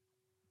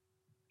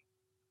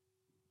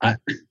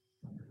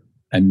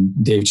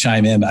 And Dave,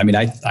 chime in. I mean,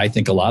 I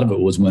think a lot of it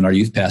was when our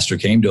youth pastor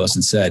came to us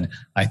and said,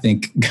 I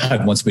think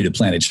God wants me to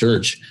plant a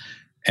church.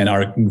 And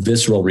our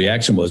visceral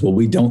reaction was, well,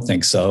 we don't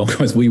think so,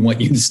 because we want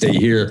you to stay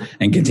here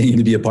and continue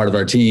to be a part of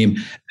our team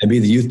and be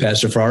the youth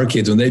pastor for our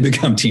kids when they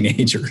become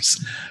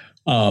teenagers.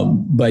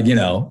 But,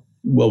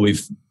 what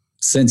we've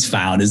since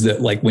found is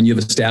that, like, when you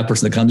have a staff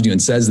person that comes to you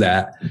and says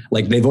that,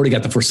 like, they've already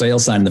got the for sale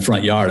sign in the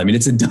front yard. I mean,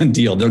 it's a done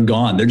deal. They're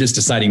gone. They're just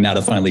deciding now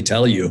to finally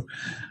tell you.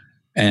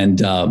 And,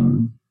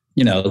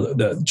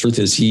 the truth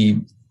is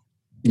he,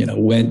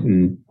 went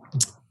and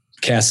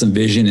cast some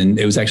vision, and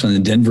it was actually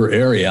in the Denver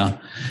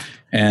area,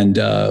 and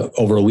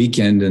over a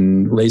weekend,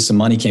 and raised some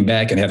money, came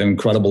back and had an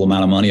incredible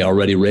amount of money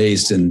already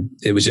raised. And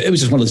it was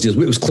just one of those deals.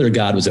 It was clear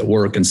God was at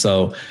work. And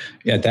so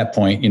at that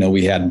point,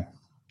 we had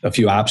a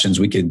few options.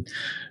 We could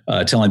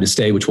tell him to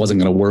stay, which wasn't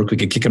going to work. We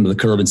could kick him to the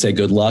curb and say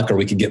good luck, or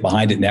we could get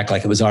behind it and act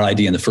like it was our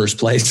idea in the first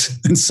place.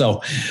 And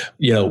so,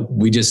 we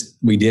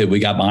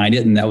got behind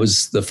it. And that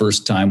was the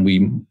first time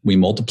we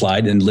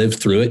multiplied and lived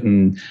through it.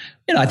 And,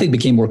 I think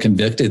became more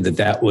convicted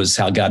that was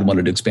how God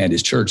wanted to expand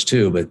his church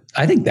too. But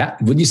I think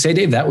that, would you say,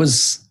 Dave, that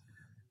was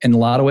in a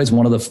lot of ways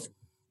one of the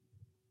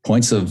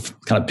points of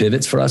kind of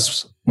pivots for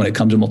us when it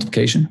comes to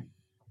multiplication?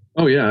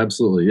 Oh yeah,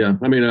 absolutely. Yeah.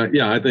 I mean,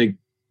 I think,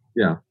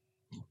 yeah.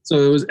 So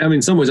it was,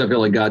 in some ways I feel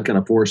like God kind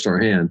of forced our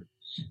hand,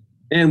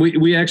 and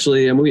we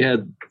actually, we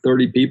had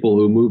 30 people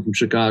who moved from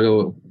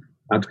Chicago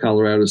out to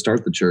Colorado to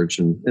start the church.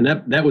 And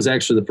that was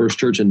actually the first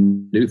church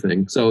in New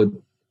Thing. So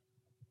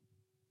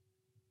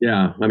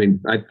yeah,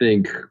 I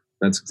think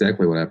that's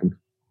exactly what happened.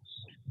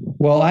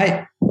 Well,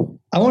 I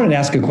wanted to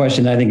ask a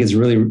question that I think is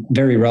really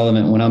very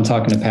relevant when I'm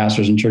talking to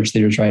pastors and church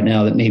leaders right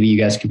now, that maybe you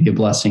guys could be a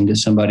blessing to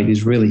somebody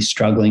who's really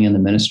struggling in the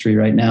ministry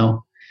right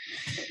now.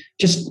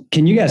 Just,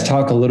 can you guys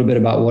talk a little bit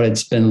about what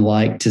it's been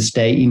like to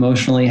stay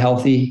emotionally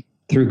healthy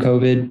through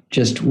COVID?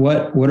 Just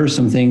what are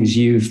some things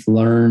you've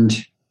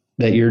learned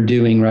that you're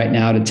doing right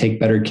now to take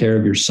better care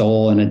of your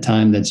soul in a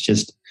time that's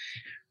just,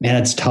 man,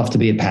 it's tough to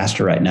be a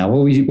pastor right now.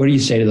 What do you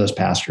say to those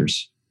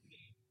pastors?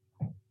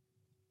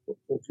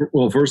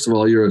 Well, first of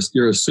all, you're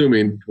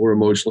assuming we're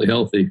emotionally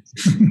healthy.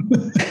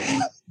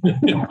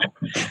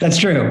 That's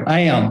true. I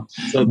am.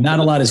 So not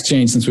a lot has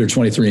changed since we were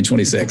 23 and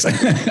 26.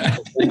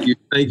 Thank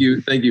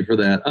you for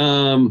that.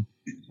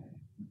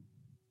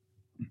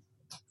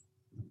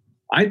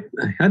 I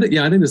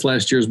think this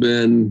last year's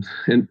been,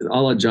 and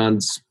I'll let John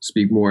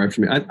speak more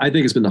after me. I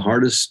think it's been the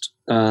hardest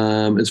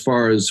as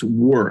far as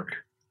work.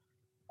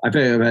 I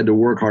think I've had to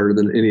work harder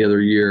than any other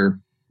year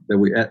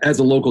that as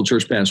a local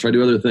church pastor. I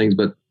do other things,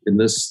 but in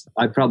this,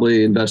 I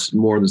probably invested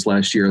more this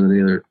last year than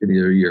any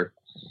other year.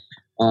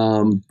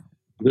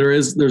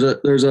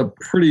 There's a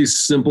pretty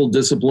simple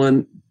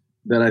discipline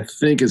that I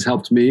think has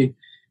helped me,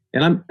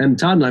 and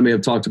Todd and I may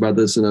have talked about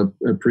this in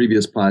a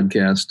previous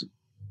podcast,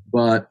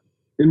 but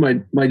in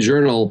my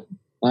journal,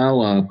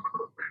 I'm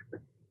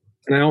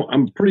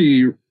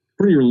pretty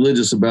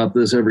religious about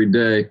this every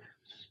day.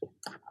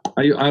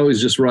 I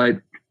always just write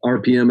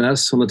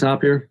RPMS on the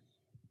top here,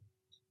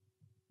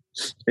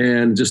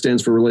 and just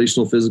stands for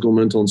relational, physical,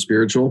 mental, and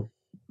spiritual.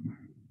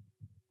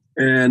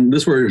 And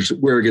this is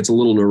where it gets a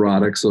little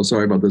neurotic, so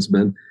sorry about this,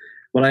 Ben.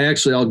 But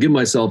I'll give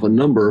myself a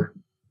number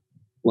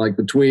like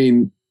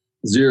between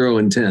 0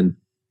 and 10.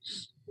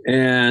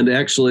 And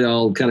actually,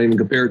 I'll kind of even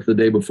compare it to the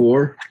day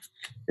before.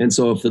 And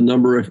so if the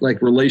number, like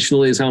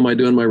relationally, is how am I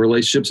doing my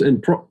relationships,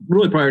 and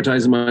really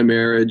prioritizing my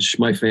marriage,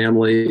 my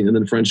family, and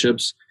then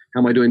friendships. How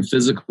am I doing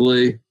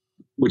physically?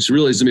 which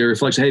really is to me a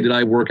reflection. Hey, did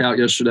I work out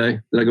yesterday?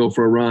 Did I go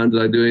for a run?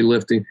 Did I do any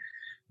lifting?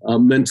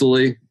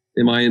 Mentally,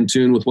 am I in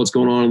tune with what's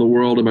going on in the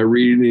world? Am I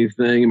reading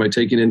anything? Am I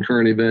taking in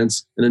current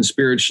events? And then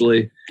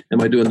spiritually,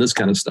 am I doing this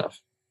kind of stuff?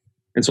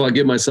 And so I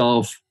give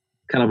myself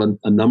kind of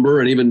a number,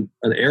 and even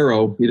an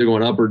arrow, either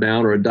going up or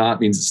down, or a dot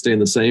means it's staying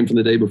the same from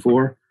the day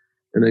before,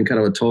 and then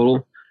kind of a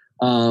total.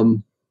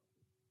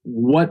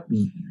 What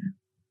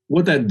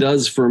that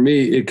does for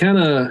me, it kind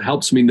of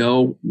helps me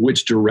know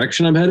which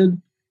direction I'm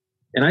headed.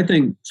 And I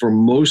think for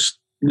most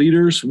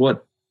leaders,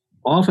 what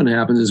often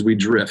happens is we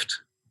drift.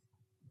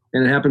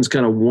 And it happens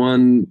kind of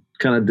one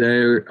kind of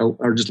day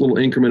or just a little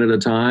increment at a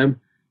time.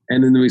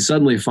 And then we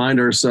suddenly find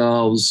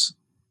ourselves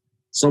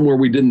somewhere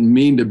we didn't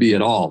mean to be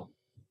at all.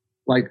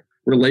 Like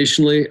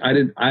relationally,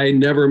 I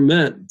never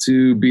meant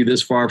to be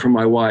this far from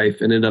my wife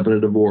and end up in a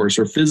divorce.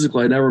 Or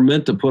physically, I never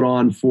meant to put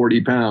on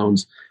 40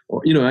 pounds.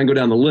 Or, I can go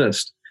down the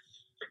list.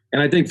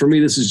 And I think for me,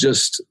 this is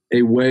just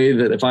a way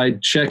that if I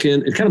check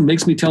in, it kind of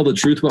makes me tell the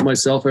truth about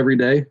myself every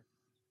day.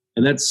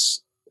 And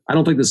I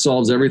don't think this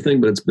solves everything,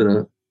 but it's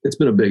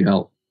been a big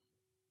help.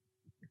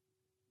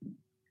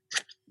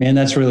 Man,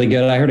 that's really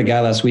good. I heard a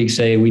guy last week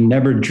say, we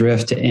never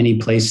drift to any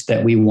place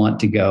that we want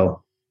to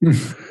go.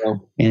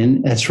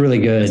 And that's really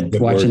good.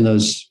 Watching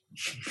those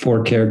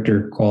 4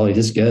 character qualities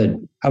is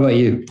good. How about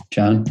you,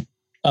 John?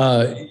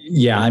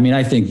 Yeah, I mean,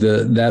 I think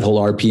that whole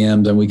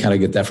RPMs, and we kind of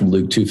get that from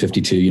Luke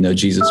 2:52,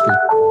 Jesus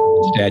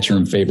stature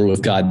and favor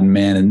with God and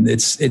man. And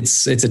it's a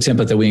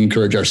template that we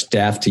encourage our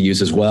staff to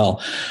use as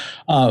well.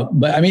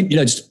 But I mean,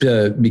 just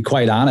to be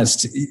quite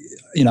honest,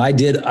 I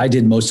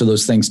did most of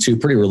those things too,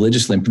 pretty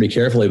religiously and pretty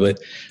carefully, but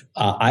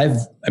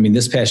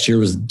this past year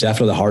was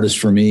definitely the hardest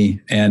for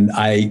me. And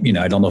I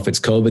don't know if it's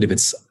COVID, if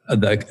it's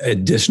the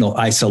additional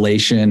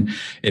isolation,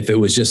 if it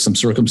was just some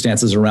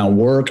circumstances around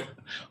work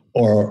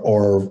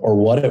or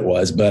what it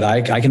was, but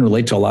I can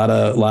relate to a lot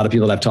of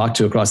people that I've talked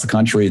to across the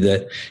country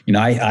that,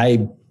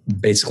 I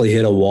basically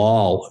hit a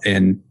wall.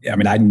 And I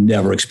mean, I'd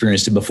never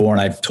experienced it before. And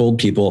I've told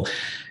people,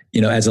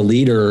 as a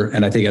leader,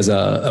 and I think as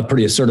a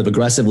pretty assertive,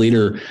 aggressive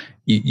leader,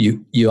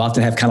 you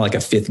often have kind of like a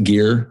 5th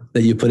gear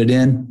that you put it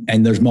in.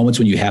 And there's moments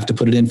when you have to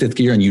put it in 5th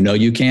gear and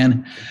you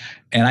can.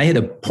 And I hit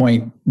a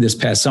point this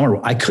past summer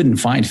where I couldn't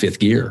find 5th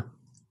gear.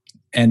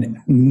 And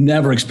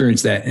never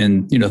experienced that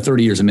in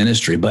 30 years of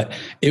ministry, but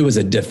it was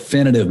a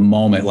definitive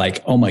moment.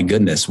 Like, oh my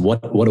goodness,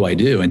 what do I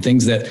do? And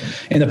things that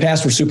in the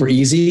past were super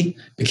easy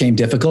became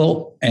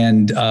difficult,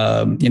 and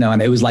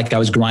and it was like I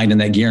was grinding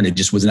that gear, and it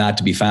just was not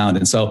to be found.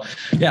 And so,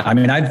 yeah, I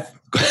mean,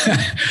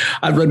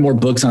 I've read more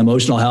books on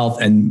emotional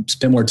health and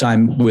spent more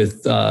time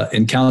with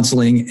in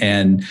counseling,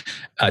 and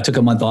took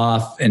a month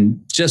off, and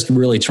just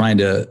really trying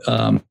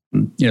to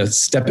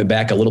step it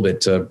back a little bit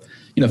to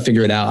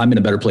figure it out. I'm in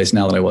a better place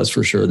now than I was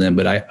for sure then,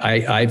 but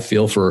I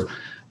feel for,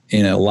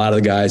 a lot of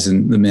the guys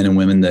and the men and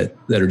women that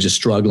are just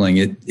struggling.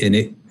 It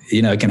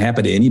can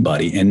happen to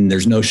anybody, and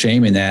there's no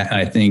shame in that.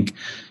 And I think,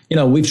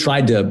 we've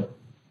tried to,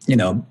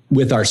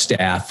 with our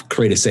staff,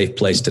 create a safe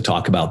place to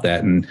talk about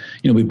that. And,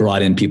 we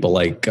brought in people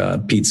like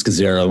Pete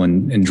Scazzaro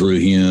and Drew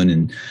Hune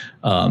and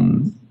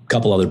a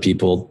couple other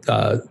people,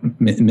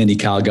 Mindy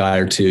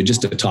Calguy or two,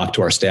 just to talk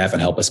to our staff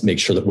and help us make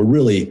sure that we're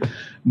really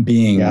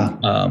being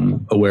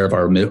aware of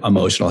our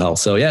emotional health.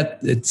 So yeah,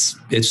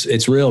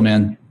 it's real,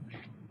 man.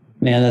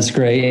 Man, that's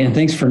great. And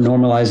thanks for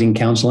normalizing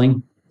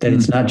counseling, that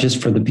it's not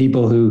just for the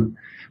people who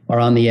are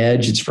on the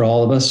edge, it's for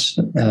all of us.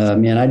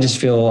 Man, I just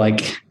feel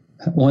like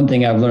one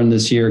thing I've learned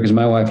this year, because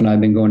my wife and I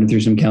have been going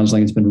through some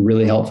counseling, it's been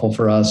really helpful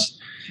for us.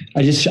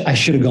 I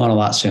should have gone a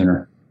lot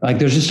sooner. Like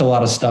there's just a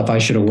lot of stuff I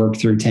should have worked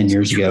through 10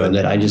 years ago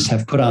that I just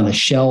have put on the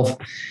shelf.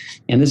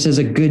 And this is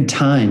a good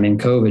time in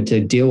COVID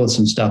to deal with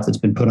some stuff that's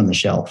been put on the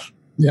shelf.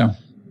 Yeah.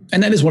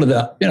 And that is one of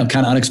the,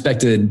 kind of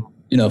unexpected,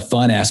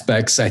 fun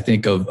aspects, I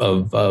think, of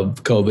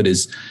COVID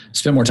is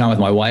spend more time with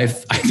my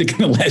wife. I think in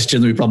the last year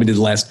that we probably did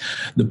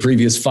the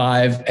previous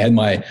 5. Had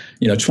my,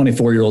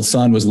 24-year-old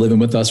son was living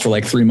with us for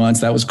like 3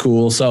 months. That was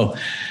cool. So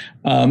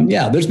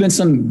there's been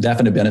some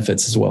definite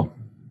benefits as well.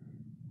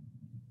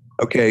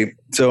 Okay,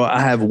 so I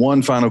have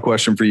one final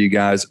question for you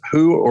guys.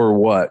 Who or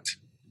what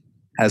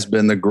has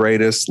been the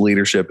greatest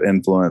leadership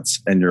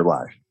influence in your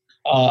life?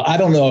 I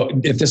don't know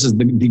if this is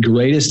the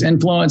greatest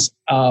influence,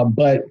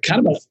 but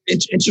kind of an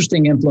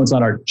interesting influence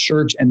on our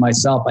church and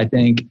myself, I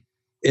think,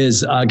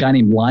 is a guy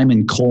named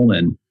Lyman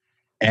Coleman.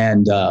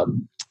 And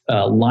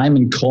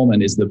Lyman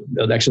Coleman is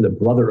actually the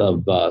brother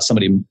of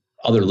somebody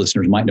other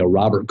listeners might know,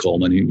 Robert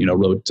Coleman, who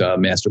wrote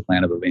Master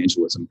Plan of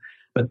Evangelism.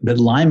 But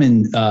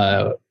Lyman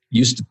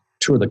used to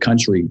tour the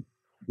country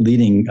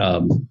leading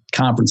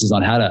conferences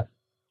on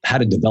how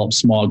to develop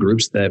small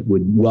groups that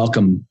would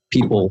welcome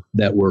people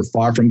that were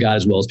far from God,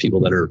 as well as people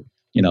that are,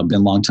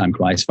 been longtime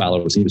Christ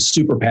followers. He was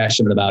super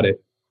passionate about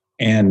it.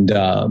 And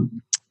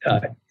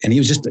he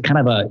was just kind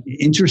of an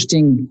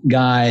interesting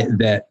guy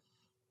that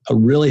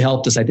really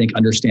helped us, I think,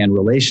 understand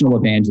relational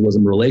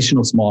evangelism,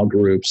 relational small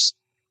groups,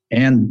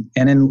 and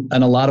in a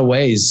lot of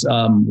ways,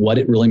 what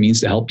it really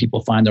means to help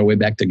people find their way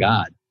back to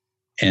God.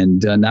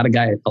 and not a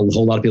guy a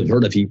whole lot of people have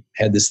heard of. He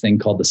had this thing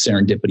called the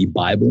Serendipity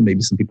Bible.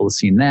 Maybe some people have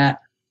seen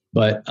that.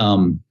 But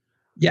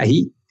yeah,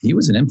 he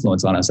was an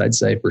influence on us, I'd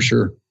say, for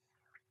sure.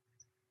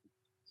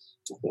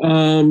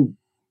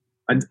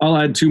 I'll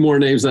add two more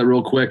names to that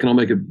real quick, and I'll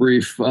make it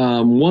brief.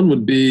 One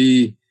would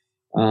be,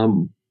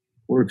 was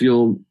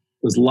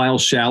Lyle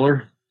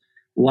Schaller.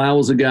 Lyle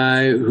was a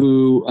guy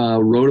who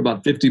wrote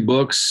about 50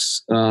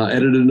 books,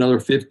 edited another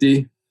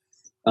 50.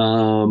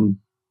 That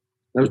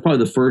was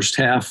probably the first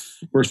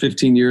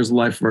 15 years of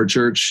life of our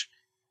church.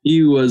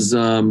 He was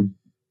kind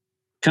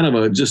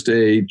of just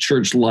a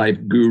church life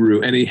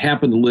guru, and he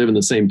happened to live in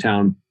the same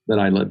town that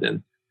I lived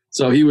in.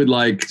 So he would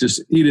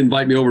he'd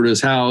invite me over to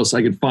his house.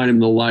 I could find him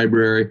in the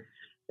library.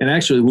 And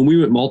actually, when we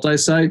went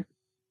multi-site,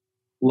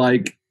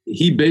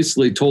 he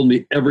basically told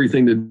me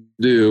everything to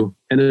do.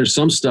 And there's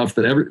some stuff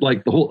that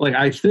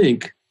I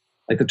think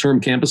the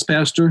term campus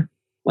pastor,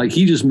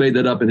 he just made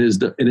that up in his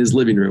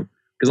living room.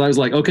 Because I was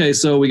like, okay,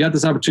 so we got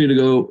this opportunity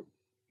to go,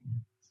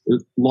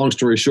 long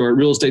story short,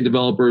 real estate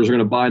developers are going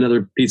to buy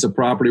another piece of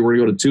property. We're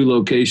going to go to 2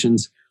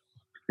 locations.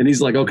 And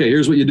he's like, okay,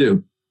 here's what you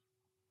do.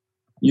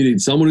 You need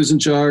someone who's in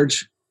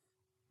charge.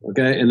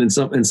 Okay. And then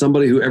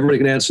somebody who everybody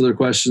can answer their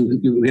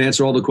questions. You can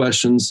answer all the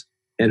questions.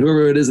 And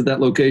whoever it is at that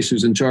location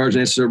who's in charge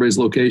and answers everybody's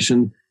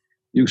location,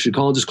 you should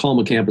just call him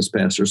a campus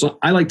pastor. So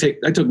I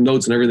took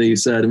notes on everything he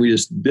said, and we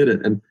just did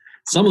it. And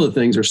some of the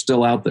things are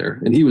still out there.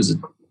 And he was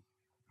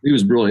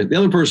brilliant. The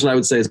other person I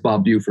would say is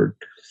Bob Buford,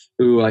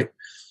 who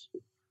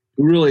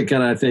really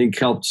kind of, I think,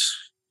 helped.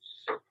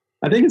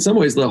 I think in some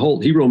ways the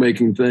whole hero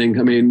making thing.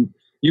 I mean,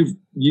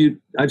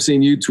 I've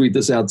seen you tweet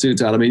this out too,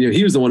 Todd. I mean,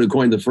 he was the one who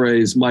coined the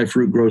phrase "My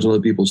fruit grows on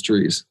other people's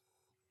trees,"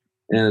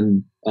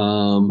 and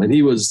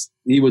he was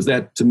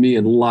that to me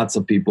and lots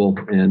of people,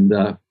 and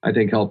I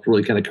think helped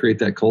really kind of create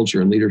that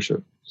culture and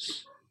leadership.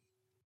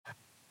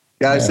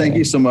 Guys, thank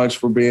you so much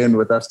for being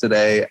with us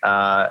today.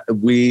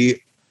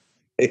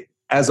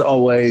 As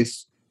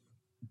always,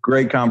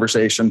 great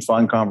conversation,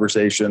 fun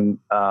conversation.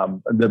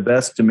 The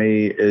best to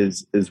me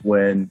is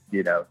when,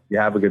 you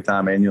have a good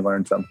time and you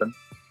learn something.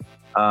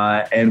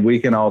 And we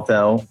can all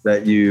tell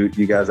that you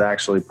guys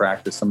actually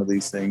practice some of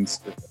these things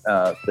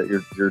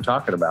that you're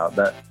talking about.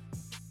 That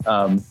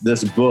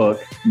this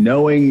book,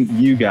 knowing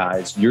you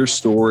guys, your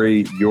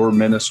story, your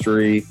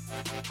ministry,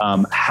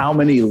 how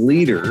many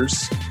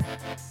leaders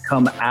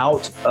come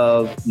out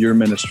of your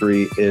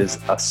ministry is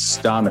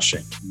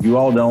astonishing. You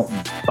all don't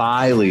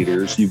buy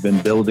leaders. You've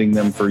been building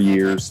them for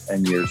years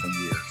and years and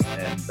years.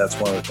 And that's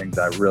one of the things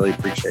I really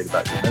appreciate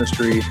about your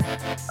ministry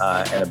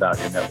and about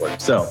your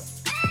network. So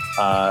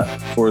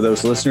for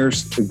those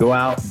listeners, go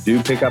out,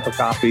 do pick up a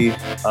copy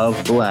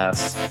of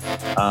Bless,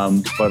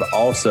 but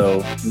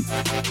also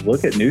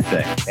look at New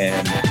Thing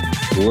and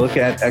look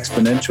at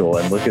Exponential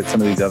and look at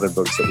some of these other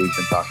books that we've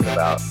been talking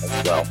about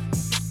as well.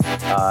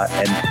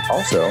 And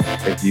also,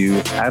 if you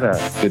had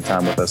a good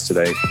time with us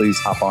today, please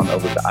hop on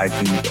over to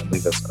iTunes and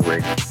leave us a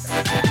rating.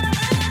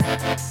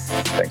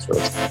 Thanks for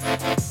listening.